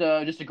 Just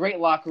a great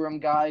locker room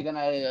guy,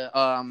 gonna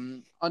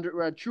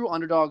a true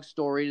underdog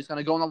story. Just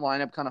gonna go in the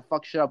lineup, kind of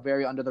fuck shit up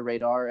very under the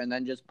radar, and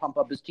then just pump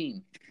up his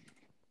team.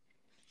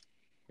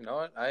 You know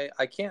what?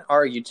 I can't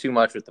argue too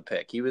much with the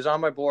pick. He was on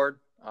my board.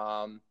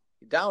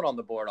 Down on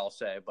the board, I'll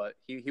say, but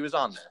he was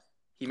on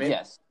there.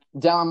 Yes,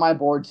 down on my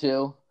board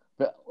too,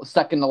 but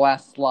second to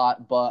last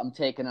slot, but I'm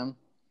taking him.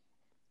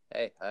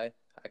 Hey, I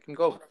can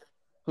go.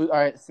 All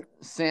right,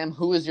 Sam,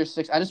 who is your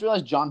sixth? I just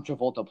realized John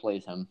Travolta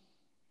plays him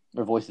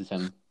or voices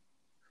him.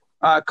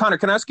 Connor,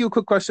 can I ask you a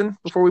quick question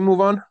before we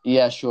move on?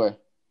 Yeah, sure.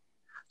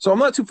 So I'm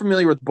not too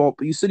familiar with Bolt,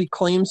 but you said he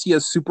claims he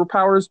has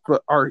superpowers,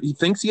 or he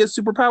thinks he has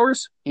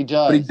superpowers? He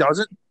does. But he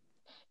doesn't?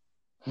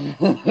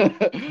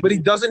 But he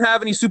doesn't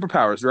have any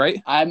superpowers,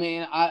 right? I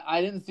mean,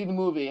 I didn't see the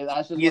movie.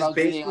 That's just He's what I was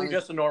basically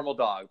just a normal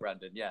dog,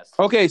 Brendan, yes.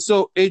 Okay,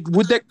 so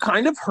would that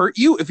kind of hurt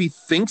you if he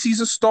thinks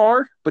he's a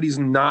star, but he's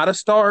not a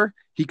star?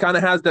 He kind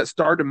of has that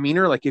star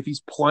demeanor, like if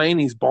he's playing,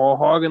 he's ball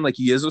hogging like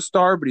he is a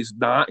star, but he's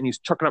not, and he's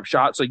chucking up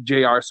shots like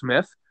J.R.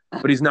 Smith,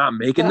 but he's not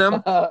making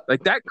them.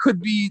 Like that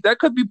could be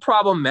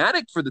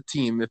problematic for the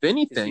team, if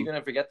anything. Is he going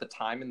to forget the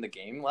time in the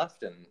game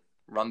left and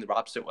run the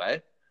opposite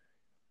way?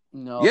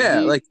 No.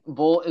 Yeah,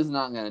 Bolt is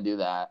not going to do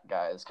that,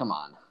 guys. Come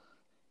on.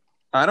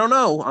 I don't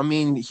know. I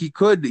mean, he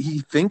could. He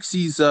thinks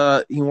he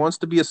wants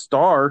to be a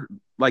star,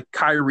 like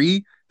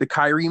Kyrie, the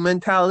Kyrie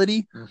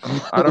mentality.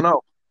 I don't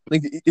know.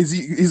 Like,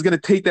 he's going to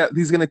take that.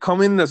 He's going to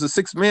come in as a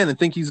sixth man and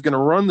think he's going to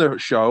run the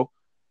show.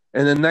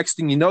 And then next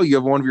thing you know, you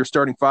have one of your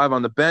starting five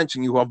on the bench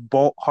and you have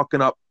Bolt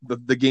hucking up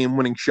the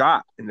game-winning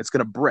shot, and it's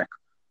going to brick.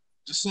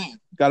 Just saying.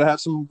 Got to have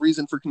some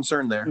reason for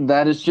concern there.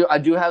 That is true. I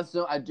do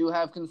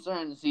have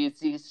concerns. He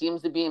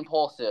seems to be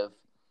impulsive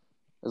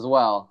as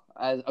well,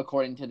 as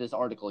according to this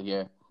article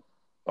here.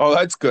 Oh,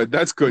 that's good.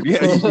 That's good. Yeah,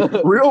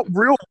 real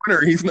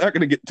winner. He's not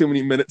going to get too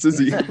many minutes, is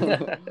he?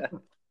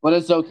 But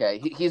it's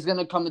okay. He's going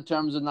to come to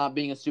terms with not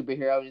being a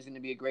superhero. He's going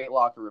to be a great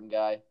locker room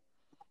guy.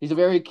 He's a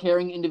very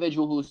caring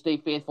individual who will stay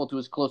faithful to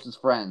his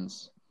closest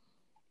friends.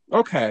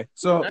 Okay,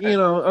 so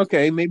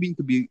maybe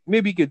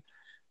he could.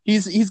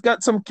 He's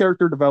got some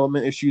character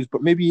development issues,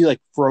 but maybe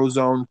like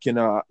Frozone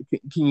can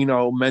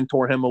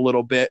mentor him a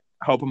little bit,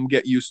 help him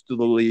get used to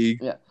the league.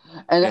 Yeah,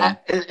 and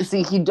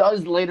see, he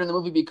does later in the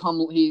movie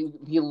become he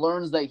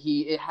learns that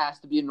it has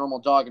to be a normal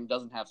dog and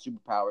doesn't have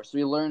superpowers, so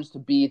he learns to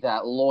be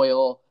that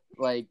loyal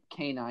like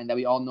canine that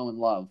we all know and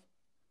love.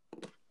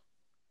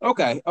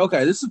 Okay,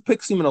 this is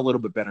pick seeming a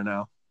little bit better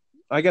now.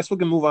 I guess we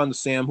can move on to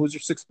Sam. Who's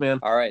your sixth man?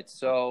 All right,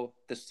 so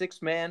the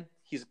sixth man,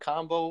 he's a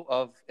combo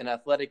of an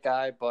athletic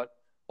guy, but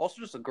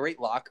also just a great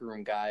locker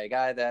room guy, a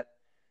guy that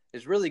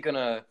is really going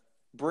to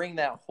bring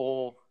that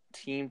whole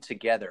team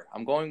together.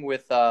 I'm going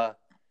with a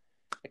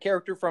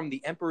character from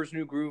The Emperor's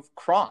New Groove,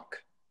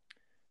 Kronk.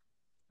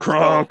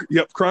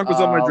 Yep, Kronk was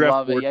on my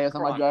draft board. Yeah, he's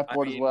on my draft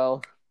board as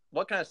well.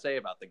 What can I say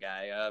about the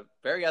guy?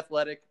 Very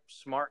athletic,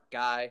 smart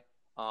guy.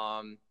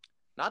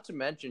 Not to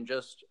mention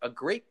just a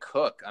great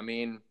cook. I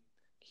mean,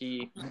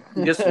 he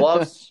just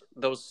loves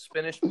those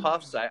spinach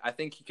puffs. I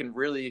think he can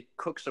really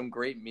cook some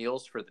great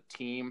meals for the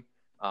team.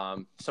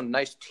 Some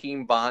nice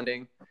team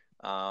bonding.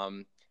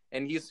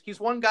 and he's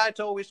one guy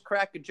to always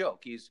crack a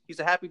joke. He's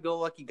a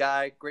happy-go-lucky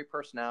guy, great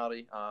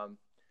personality.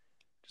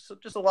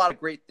 Just a lot of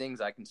great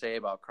things I can say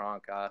about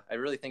Kronk. I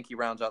really think he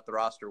rounds out the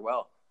roster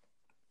well.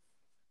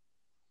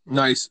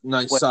 Nice,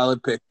 Wait,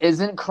 solid pick.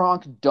 isn't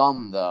Kronk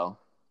dumb though?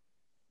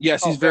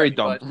 Yes, he's very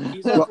dumb. But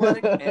he's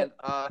athletic, and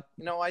I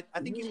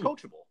think he's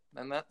coachable,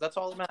 and that's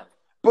all that matters.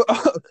 But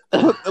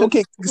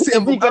okay,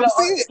 Sam,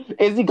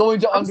 Is he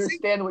going to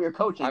understand what you're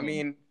coaching? I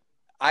mean,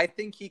 I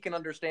think he can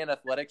understand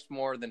athletics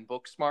more than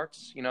book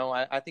smarts.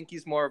 I think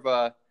he's more of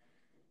a.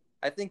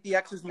 I think the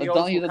X's and the O's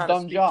will kind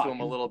of speak to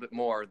him a little bit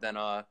more than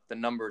the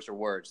numbers or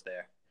words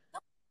there.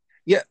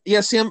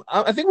 Yeah, Sam.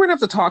 I think we're gonna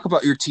have to talk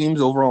about your team's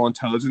overall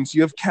intelligence.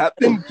 You have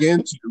Captain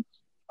Gantu,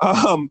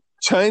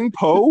 Chang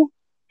Po,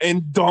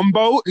 and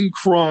Dumbo and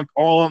Kronk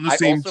all on the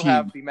same team. I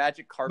also have the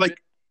Magic Carpet.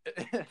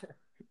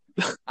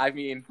 I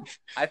mean,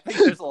 I think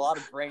there's a lot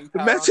of brain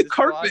power.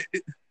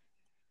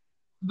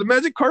 The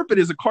Magic Carpet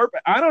is a carpet.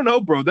 I don't know,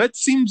 bro. That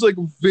seems like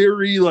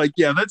very I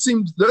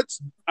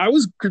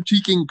was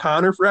critiquing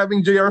Connor for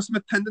having J.R.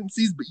 Smith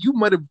tendencies, but you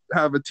might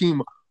have a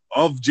team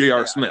of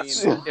J.R.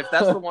 Smiths. I mean, if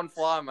that's the one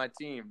flaw in my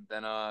team,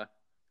 then I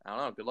don't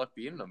know. Good luck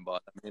beating them,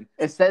 but I mean,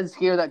 it says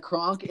here that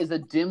Kronk is a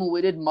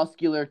dim-witted,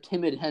 muscular,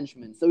 timid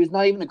henchman. So he's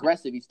not even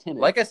aggressive. He's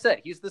timid. Like I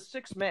said, he's the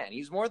sixth man.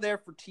 He's more there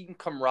for team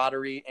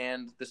camaraderie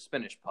and the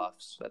spinach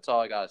puffs. That's all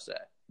I gotta say.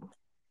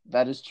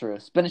 That is true.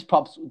 Spinach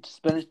puffs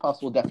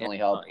will definitely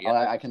help.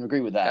 I can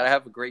agree with that. Gotta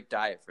have a great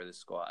diet for this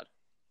squad.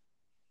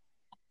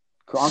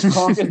 Kronk is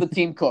the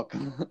team cook.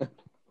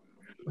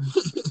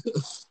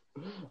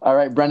 All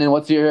right, Brendan,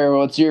 what's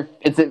your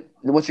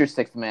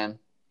sixth man?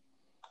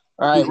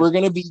 All right, we're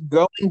gonna be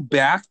going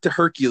back to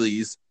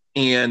Hercules,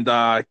 and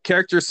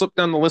character slipped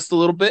down the list a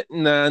little bit,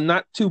 and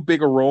not too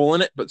big a role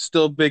in it, but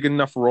still big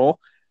enough role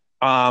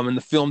in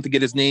the film to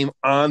get his name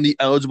on the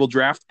eligible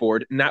draft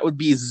board, and that would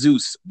be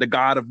Zeus, the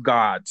god of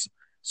gods.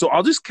 So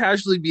I'll just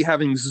casually be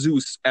having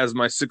Zeus as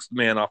my sixth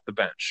man off the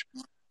bench.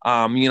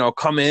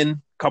 Come in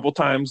a couple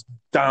times,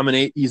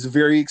 dominate. He's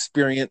very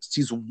experienced.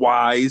 He's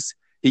wise.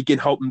 He can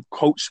help him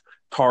coach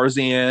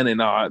Tarzan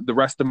and the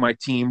rest of my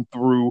team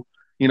through,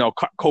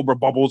 Cobra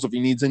Bubbles if he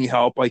needs any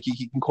help. Like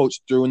he can coach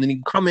through, and then he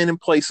can come in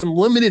and play some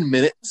limited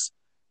minutes.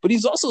 But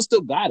he's also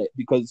still got it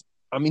because,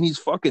 he's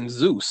fucking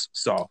Zeus.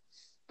 So.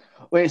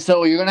 Wait,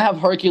 so you're going to have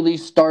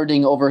Hercules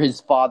starting over his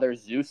father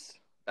Zeus?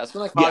 That's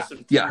going to cause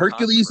some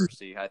Hercules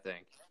controversy, I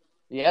think.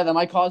 Yeah, that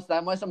might cause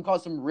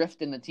some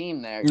rift in the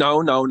team there.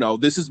 No.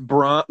 This is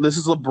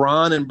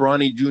LeBron and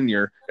Bronny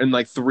Jr. in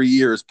like 3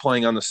 years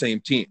playing on the same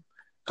team.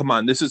 Come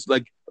on, this is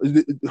like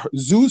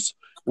Zeus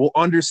will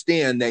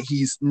understand that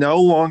he's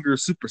no longer a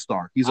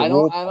superstar. He's a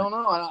role player. I don't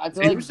know. I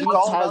feel like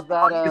Zeus has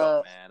that.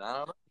 Man. I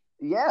don't know.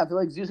 Yeah, I feel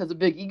like Zeus has a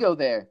big ego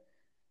there.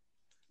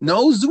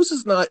 No, Zeus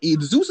is not.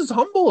 Zeus is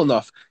humble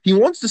enough. He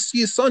wants to see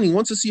his son. He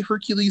wants to see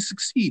Hercules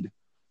succeed.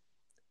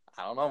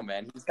 I don't know,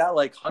 man. He's got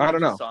like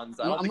hundreds of sons.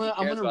 I'm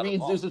gonna read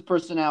Zeus's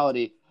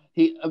personality.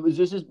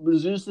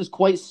 Zeus is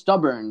quite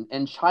stubborn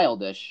and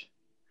childish.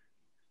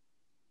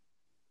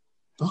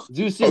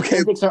 Zeus's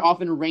antics are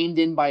often reined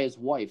in by his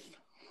wife.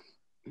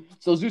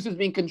 So Zeus is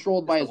being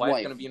controlled by his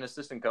wife. Going to be an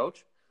assistant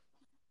coach?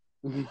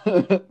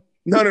 No.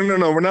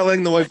 We're not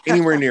letting the wife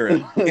anywhere near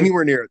it.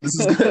 This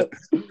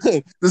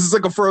is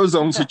like a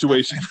Frozone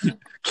situation.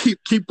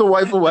 keep the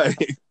wife away.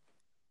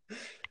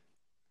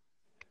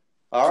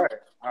 All right.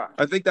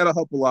 I think that'll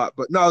help a lot.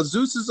 But no,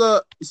 Zeus is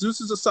a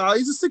solid.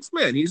 He's a sixth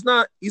man. He's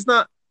not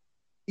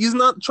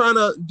trying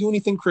to do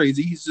anything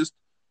crazy. He's just,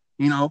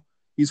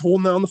 he's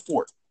holding down the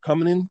fort,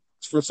 coming in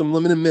for some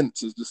limited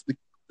minutes. Is just the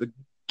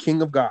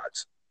king of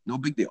gods. No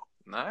big deal.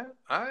 All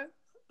right.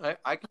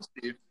 I can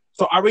see.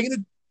 So are we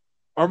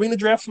gonna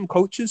draft some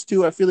coaches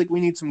too? I feel like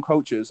we need some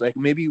coaches. Like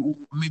maybe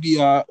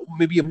a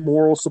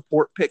moral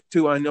support pick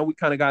too. I know we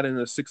kind of got into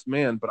the sixth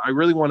man, but I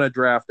really want to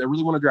draft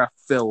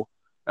Phil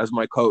as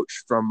my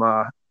coach from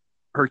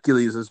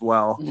Hercules as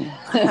well.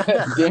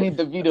 Danny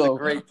DeVito. That's a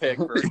great pick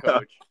for a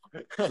coach.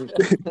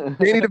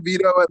 Danny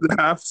DeVito at the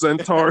half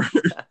centaur.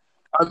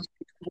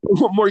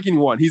 What more can you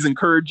want? He's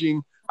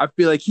encouraging. I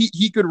feel like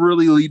he could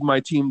really lead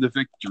my team to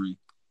victory.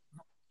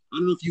 I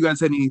don't know if you guys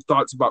had any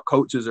thoughts about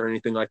coaches or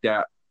anything like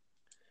that.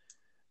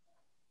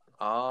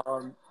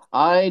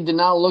 I did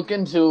not look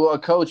into a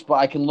coach, but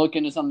I can look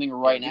into something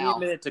right now. Give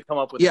me a minute to come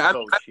up with a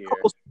coach here.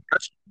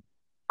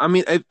 I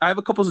have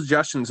a couple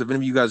suggestions if any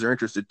of you guys are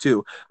interested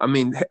too.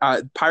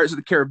 Pirates of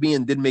the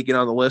Caribbean did make it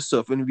on the list, so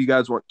if any of you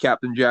guys want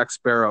Captain Jack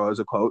Sparrow as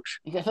a coach.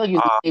 I feel like he's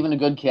not even a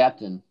good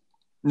captain.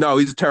 No,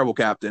 he's a terrible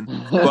captain.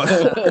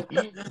 But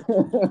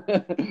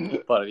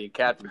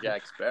Captain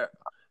Jack Sparrow.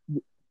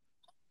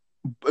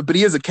 But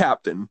he is a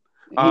captain.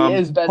 He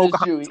is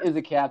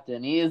a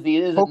captain. He is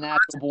a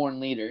natural-born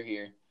leader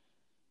here.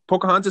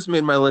 Pocahontas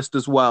made my list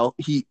as well.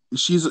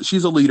 She's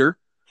a leader.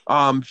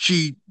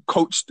 She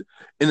coached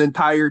an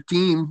entire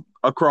team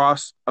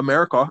across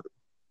America.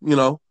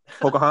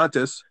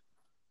 Pocahontas.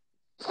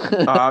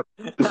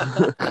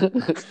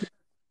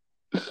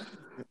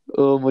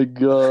 Oh my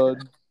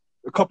god.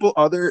 a couple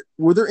other.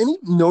 Were there any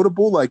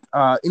notable like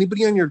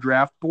anybody on your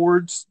draft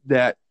boards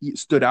that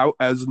stood out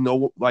as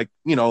like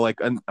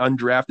an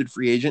undrafted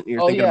free agent?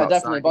 You're Oh thinking yeah, about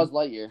definitely signing? Buzz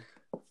Lightyear.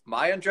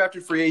 My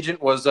undrafted free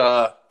agent was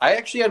I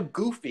actually had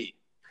Goofy.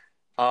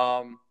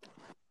 Um,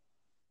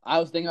 I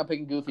was thinking about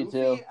picking Goofy too.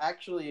 Goofy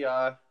actually did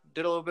a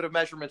little bit of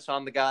measurements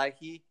on the guy.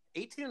 He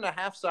 18 and a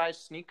half size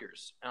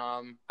sneakers.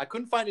 I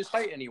couldn't find his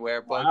height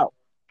anywhere, but Wow.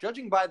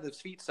 judging by the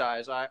feet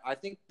size, I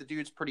think the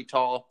dude's pretty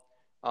tall.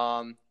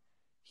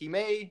 He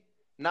may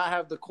not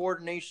have the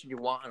coordination you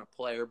want in a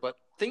player, but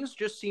things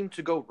just seem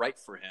to go right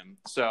for him.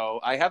 So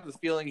I have the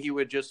feeling he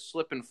would just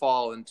slip and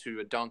fall into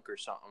a dunk or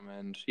something.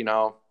 And,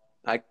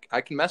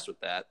 I can mess with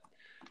that.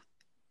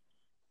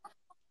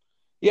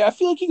 Yeah, I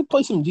feel like he could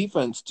play some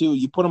defense too.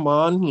 You put him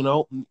on,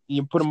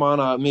 you put him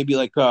on maybe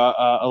like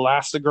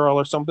Elastigirl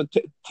or something.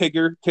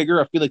 Tigger.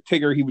 I feel like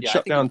Tigger. He would Yeah, I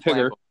shut think down he's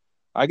playable. Tigger.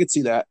 I could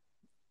see that.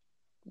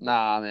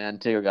 Nah, man,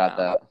 Tigger got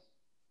Nah. that.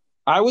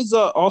 I was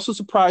also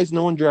surprised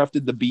no one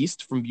drafted the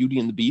Beast from Beauty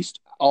and the Beast.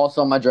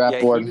 Also on my draft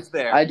Yeah, board. he was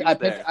there. I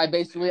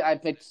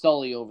picked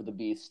Sully over the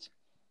Beast.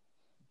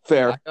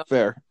 Fair.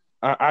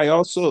 I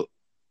also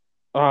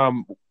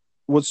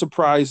was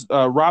surprised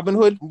Robin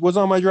Hood was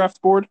on my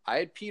draft board. I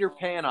had Peter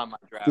Pan on my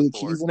draft He's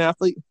board. an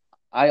athlete.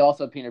 I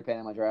also had Peter Pan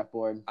on my draft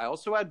board. I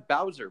also had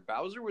Bowser.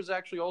 Bowser was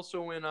actually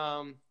also in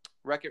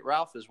Wreck-It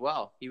Ralph as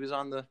well. He was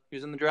in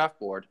the draft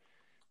board.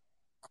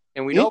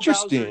 And we know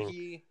Interesting.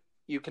 Bowser,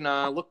 you can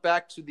look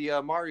back to the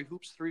Mario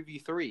Hoops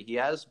 3v3. He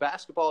has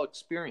basketball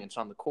experience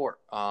on the court.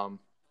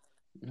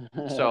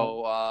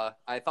 So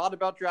I thought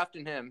about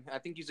drafting him. I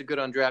think he's a good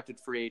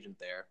undrafted free agent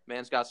there.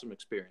 Man's got some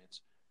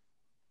experience.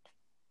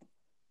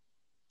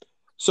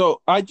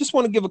 So I just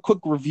want to give a quick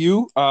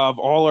review of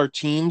all our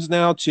teams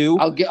now too.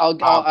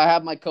 I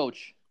have my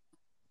coach.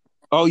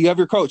 Oh, you have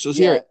your coach. Let's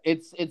hear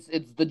it. It's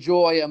the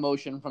joy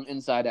emotion from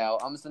inside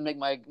out. I'm just gonna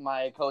make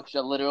my coach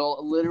a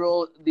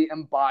literal the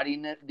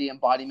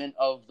embodiment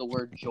of the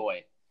word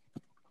joy.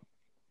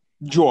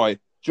 Joy.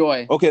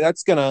 Joy. Okay,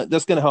 that's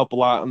gonna help a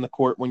lot on the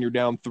court when you're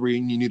down 3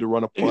 and you need to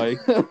run a play.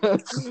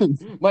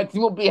 My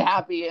team will be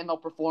happy and they'll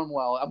perform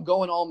well. I'm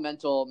going all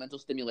mental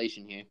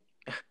stimulation here.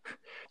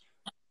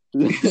 I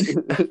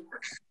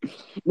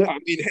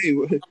mean,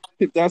 hey,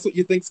 if that's what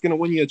you think's gonna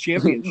win you a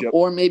championship.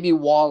 Or maybe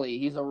Wally.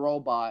 He's a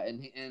robot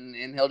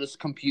and he'll just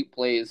compute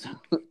plays.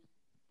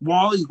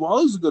 Wally's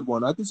a good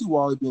one. I can see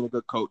Wally being a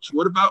good coach.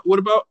 What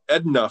about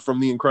Edna from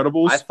The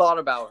Incredibles? I thought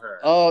about her.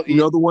 Oh, you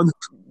know the one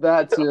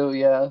that too,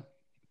 yeah.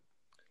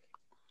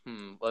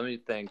 Let me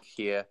think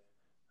here.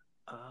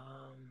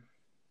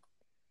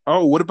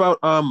 Oh, what about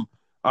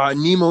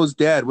Nemo's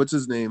dad? What's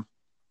his name?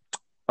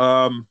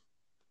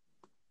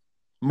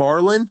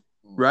 Marlin,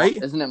 right?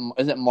 Is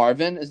it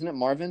Marvin? Isn't it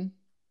Marvin?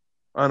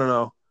 I don't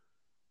know.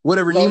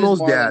 Whatever, No, Nemo's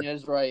Marlin, dad. You're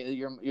right.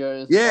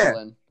 You're Yeah.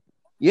 Marlin.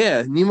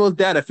 Yeah, Nemo's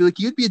dad. I feel like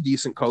he'd be a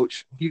decent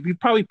coach. He'd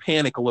probably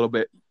panic a little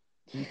bit.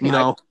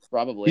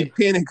 Probably. He'd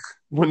panic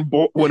when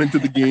Bolt went into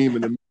the game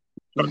and then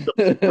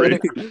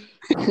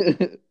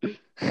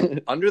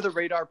Under the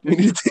radar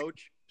pitcher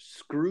coach,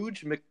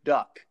 Scrooge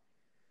McDuck.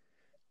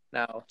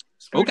 Now,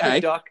 Scrooge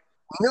McDuck,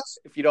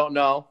 if you don't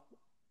know,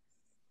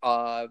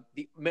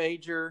 the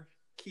major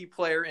key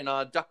player in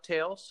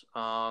DuckTales,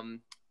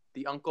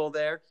 the uncle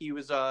there, he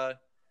was a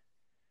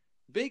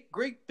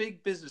great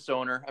big business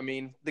owner. I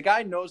mean, the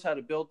guy knows how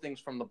to build things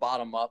from the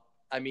bottom up.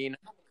 I mean,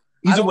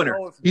 he's a winner.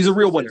 He's a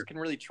real winner. Can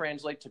really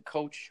translate to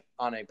coach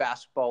on a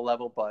basketball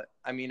level, but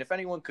I mean, if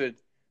anyone could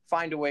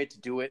find a way to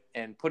do it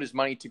and put his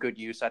money to good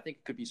use, I think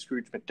it could be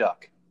Scrooge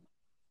McDuck.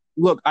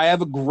 Look, I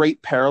have a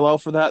great parallel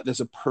for that. There's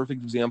a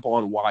perfect example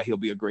on why he'll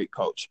be a great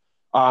coach.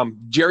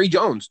 Jerry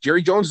Jones.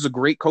 Jerry Jones is a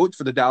great coach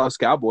for the Dallas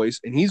Cowboys,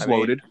 and he's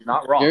loaded.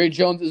 Not wrong. Jerry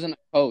Jones isn't a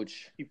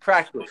coach. He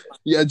practiced it.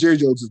 Yeah, Jerry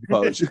Jones is the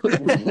coach.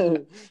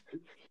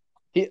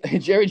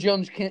 Jerry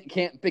Jones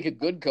can't pick a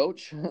good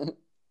coach. I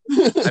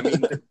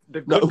mean,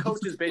 the good coach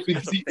is basically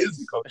he is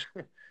the coach.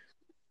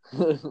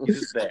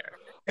 He's just there.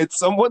 It's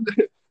someone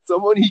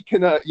he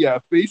can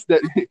face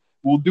that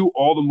will do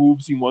all the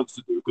moves he wants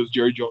to do because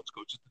Jerry Jones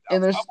coaches the Dallas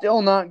and they're Cowboys.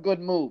 still not good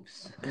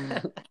moves.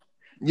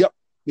 Yep.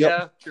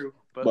 Yeah, true.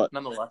 But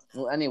nonetheless.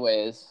 Well,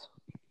 anyways.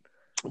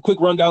 Quick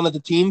rundown of the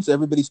teams.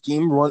 Everybody's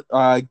team.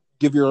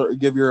 Give your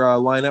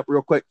lineup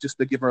real quick just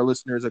to give our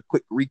listeners a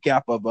quick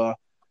recap of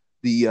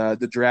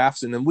the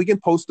drafts, and then we can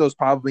post those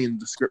probably in the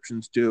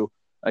descriptions too,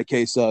 in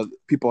case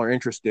people are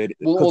interested.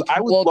 We'll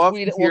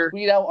tweet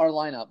out our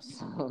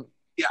lineups.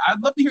 Yeah,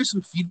 I'd love to hear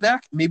some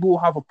feedback. Maybe we'll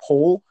have a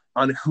poll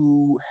on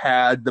who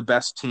had the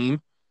best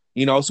team,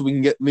 so we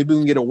can get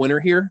a winner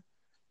here,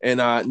 and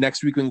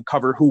next week we can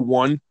cover who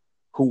won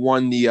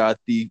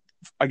the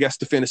I guess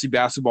the fantasy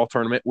basketball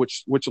tournament,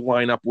 which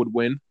lineup would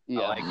win.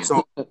 Yeah.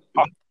 So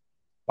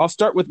I'll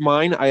start with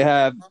mine. I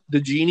have the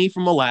genie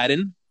from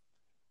Aladdin.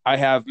 I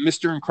have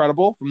Mr.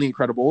 Incredible from The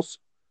Incredibles.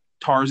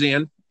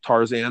 Tarzan.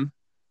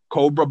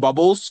 Cobra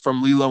Bubbles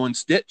from Lilo and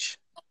Stitch.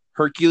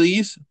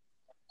 Hercules.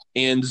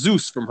 And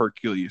Zeus from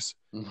Hercules.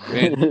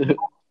 And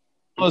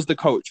was the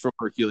coach from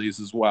Hercules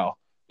as well.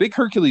 Big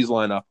Hercules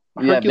lineup.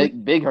 Yeah,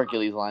 big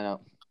Hercules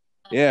lineup.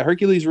 Yeah,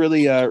 Hercules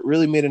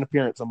really made an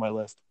appearance on my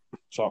list.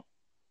 So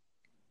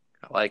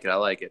I like it. I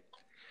like it.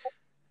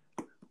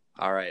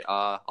 All right.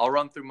 I'll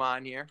run through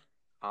mine here.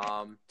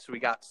 So we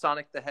got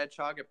Sonic the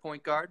Hedgehog at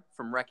point guard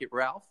from Wreck-It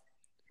Ralph.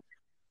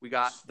 We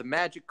got the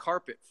Magic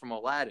Carpet from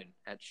Aladdin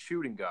at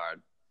shooting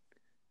guard.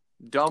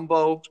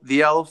 Dumbo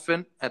the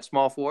Elephant at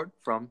small forward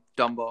from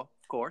Dumbo,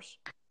 of course.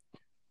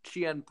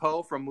 Chien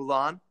Po from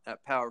Mulan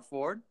at power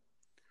forward.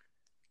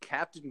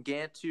 Captain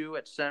Gantu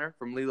at center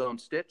from Lilo and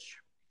Stitch.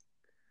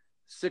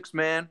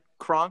 Six-man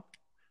Kronk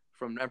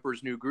from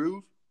Emperor's New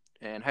Groove.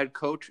 And head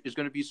coach is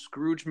going to be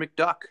Scrooge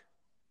McDuck.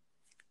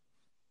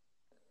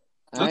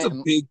 that's a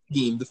big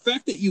team. The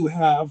fact that you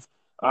have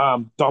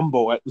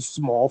Dumbo at the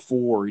small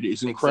forward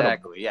is incredible.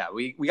 Exactly, yeah.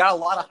 We got a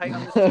lot of height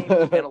on this team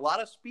and a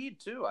lot of speed,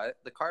 too.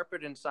 The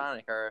Carpet and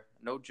Sonic are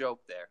no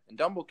joke there. And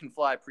Dumbo can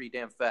fly pretty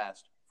damn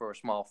fast for a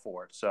small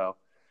forward, so...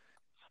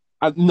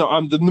 the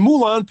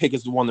Mulan pick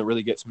is the one that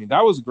really gets me.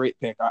 That was a great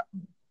pick.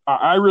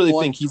 I really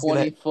think he's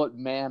 20-foot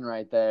man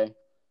right there.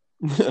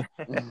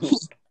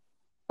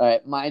 All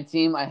right, my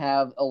team, I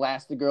have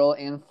Elastigirl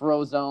and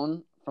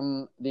Frozone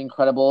from The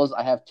Incredibles.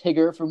 I have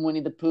Tigger from Winnie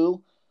the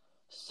Pooh,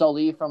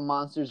 Sully from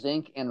Monsters,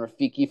 Inc., and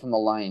Rafiki from The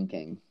Lion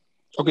King.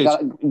 Okay,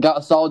 got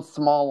a solid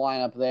small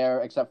lineup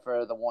there, except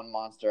for the one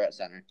monster at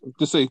center.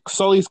 To say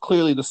Sully's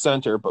clearly the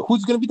center, but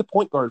who's going to be the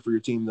point guard for your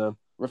team then?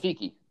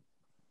 Rafiki.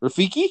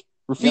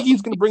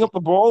 Rafiki's going to bring up the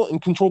ball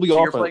and control the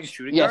offense. You're playing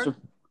shooting guard?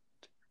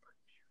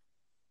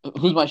 So,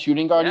 who's my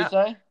shooting guard, Yeah. you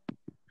say?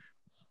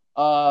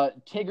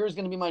 Tigger's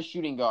going to be my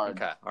shooting guard.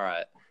 Okay, all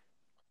right.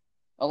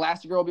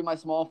 Elastigirl will be my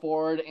small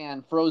forward,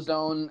 and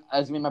Frozone is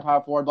going to be my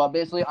power forward. But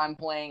basically, I'm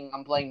playing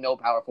no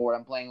power forward.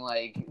 I'm playing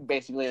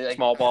basically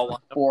Small ball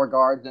lineup. four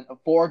guards and a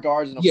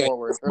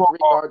forward, or 3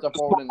 guards, a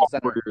forward, and a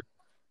center.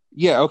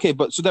 Yeah, okay,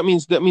 but so that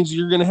means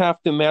you're going to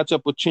have to match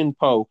up with Chien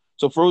Po.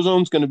 So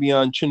Frozone's going to be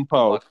on Chien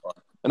Po,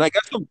 and I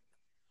guess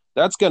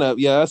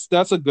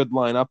that's a good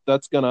lineup.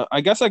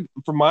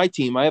 For my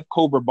team, I have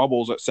Cobra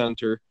Bubbles at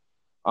center.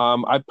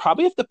 I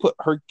probably have to put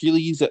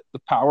Hercules at the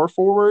power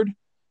forward,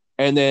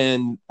 and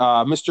then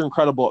Mr.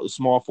 Incredible at the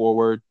small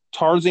forward.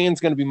 Tarzan's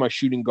going to be my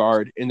shooting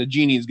guard, and the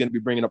Genie is going to be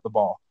bringing up the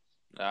ball.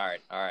 All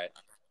right. I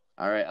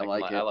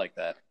like it. I like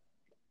that.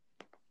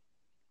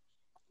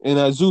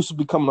 And Zeus will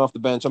be coming off the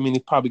bench. I mean,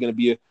 he's probably going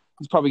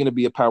to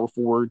be a power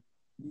forward,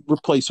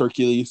 replace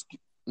Hercules.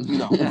 You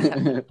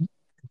know,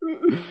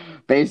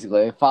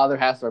 basically, father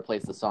has to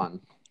replace the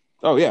son.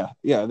 Oh yeah,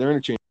 they're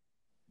interchangeable.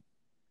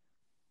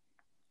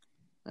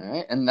 All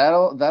right, and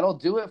that'll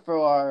do it for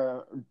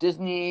our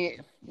Disney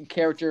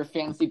character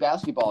fantasy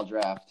basketball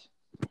draft.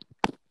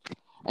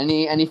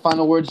 Any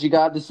final words you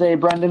got to say,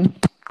 Brendan?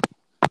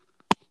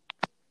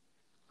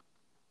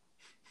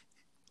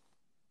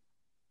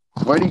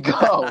 Where'd he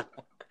go?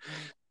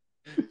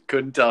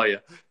 Couldn't tell you.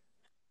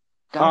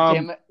 God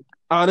damn it!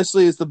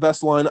 Honestly, it's the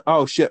best line.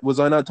 Oh shit, was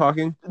I not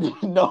talking?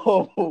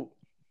 No.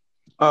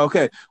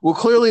 Okay. Well,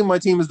 clearly my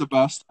team is the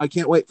best. I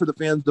can't wait for the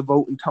fans to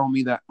vote and tell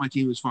me that my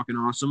team is fucking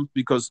awesome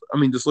because, I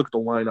mean, just look at the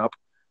lineup.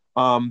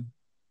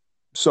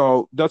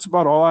 So that's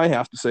about all I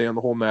have to say on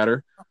the whole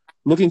matter.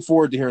 Looking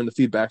forward to hearing the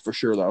feedback for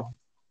sure, though.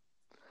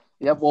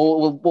 Yep,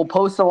 we'll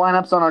post the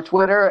lineups on our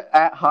Twitter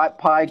at Hot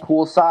Pie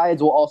Cool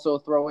Sides. We'll also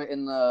throw it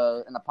in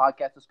the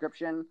podcast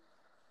description,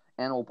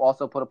 and we'll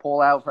also put a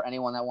poll out for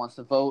anyone that wants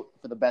to vote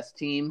for the best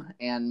team.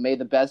 And may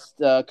the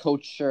best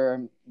coach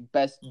or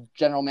best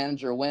general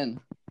manager win.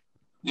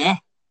 Yeah.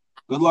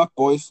 Good luck,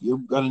 boys. You're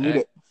gonna need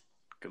it.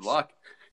 Good luck.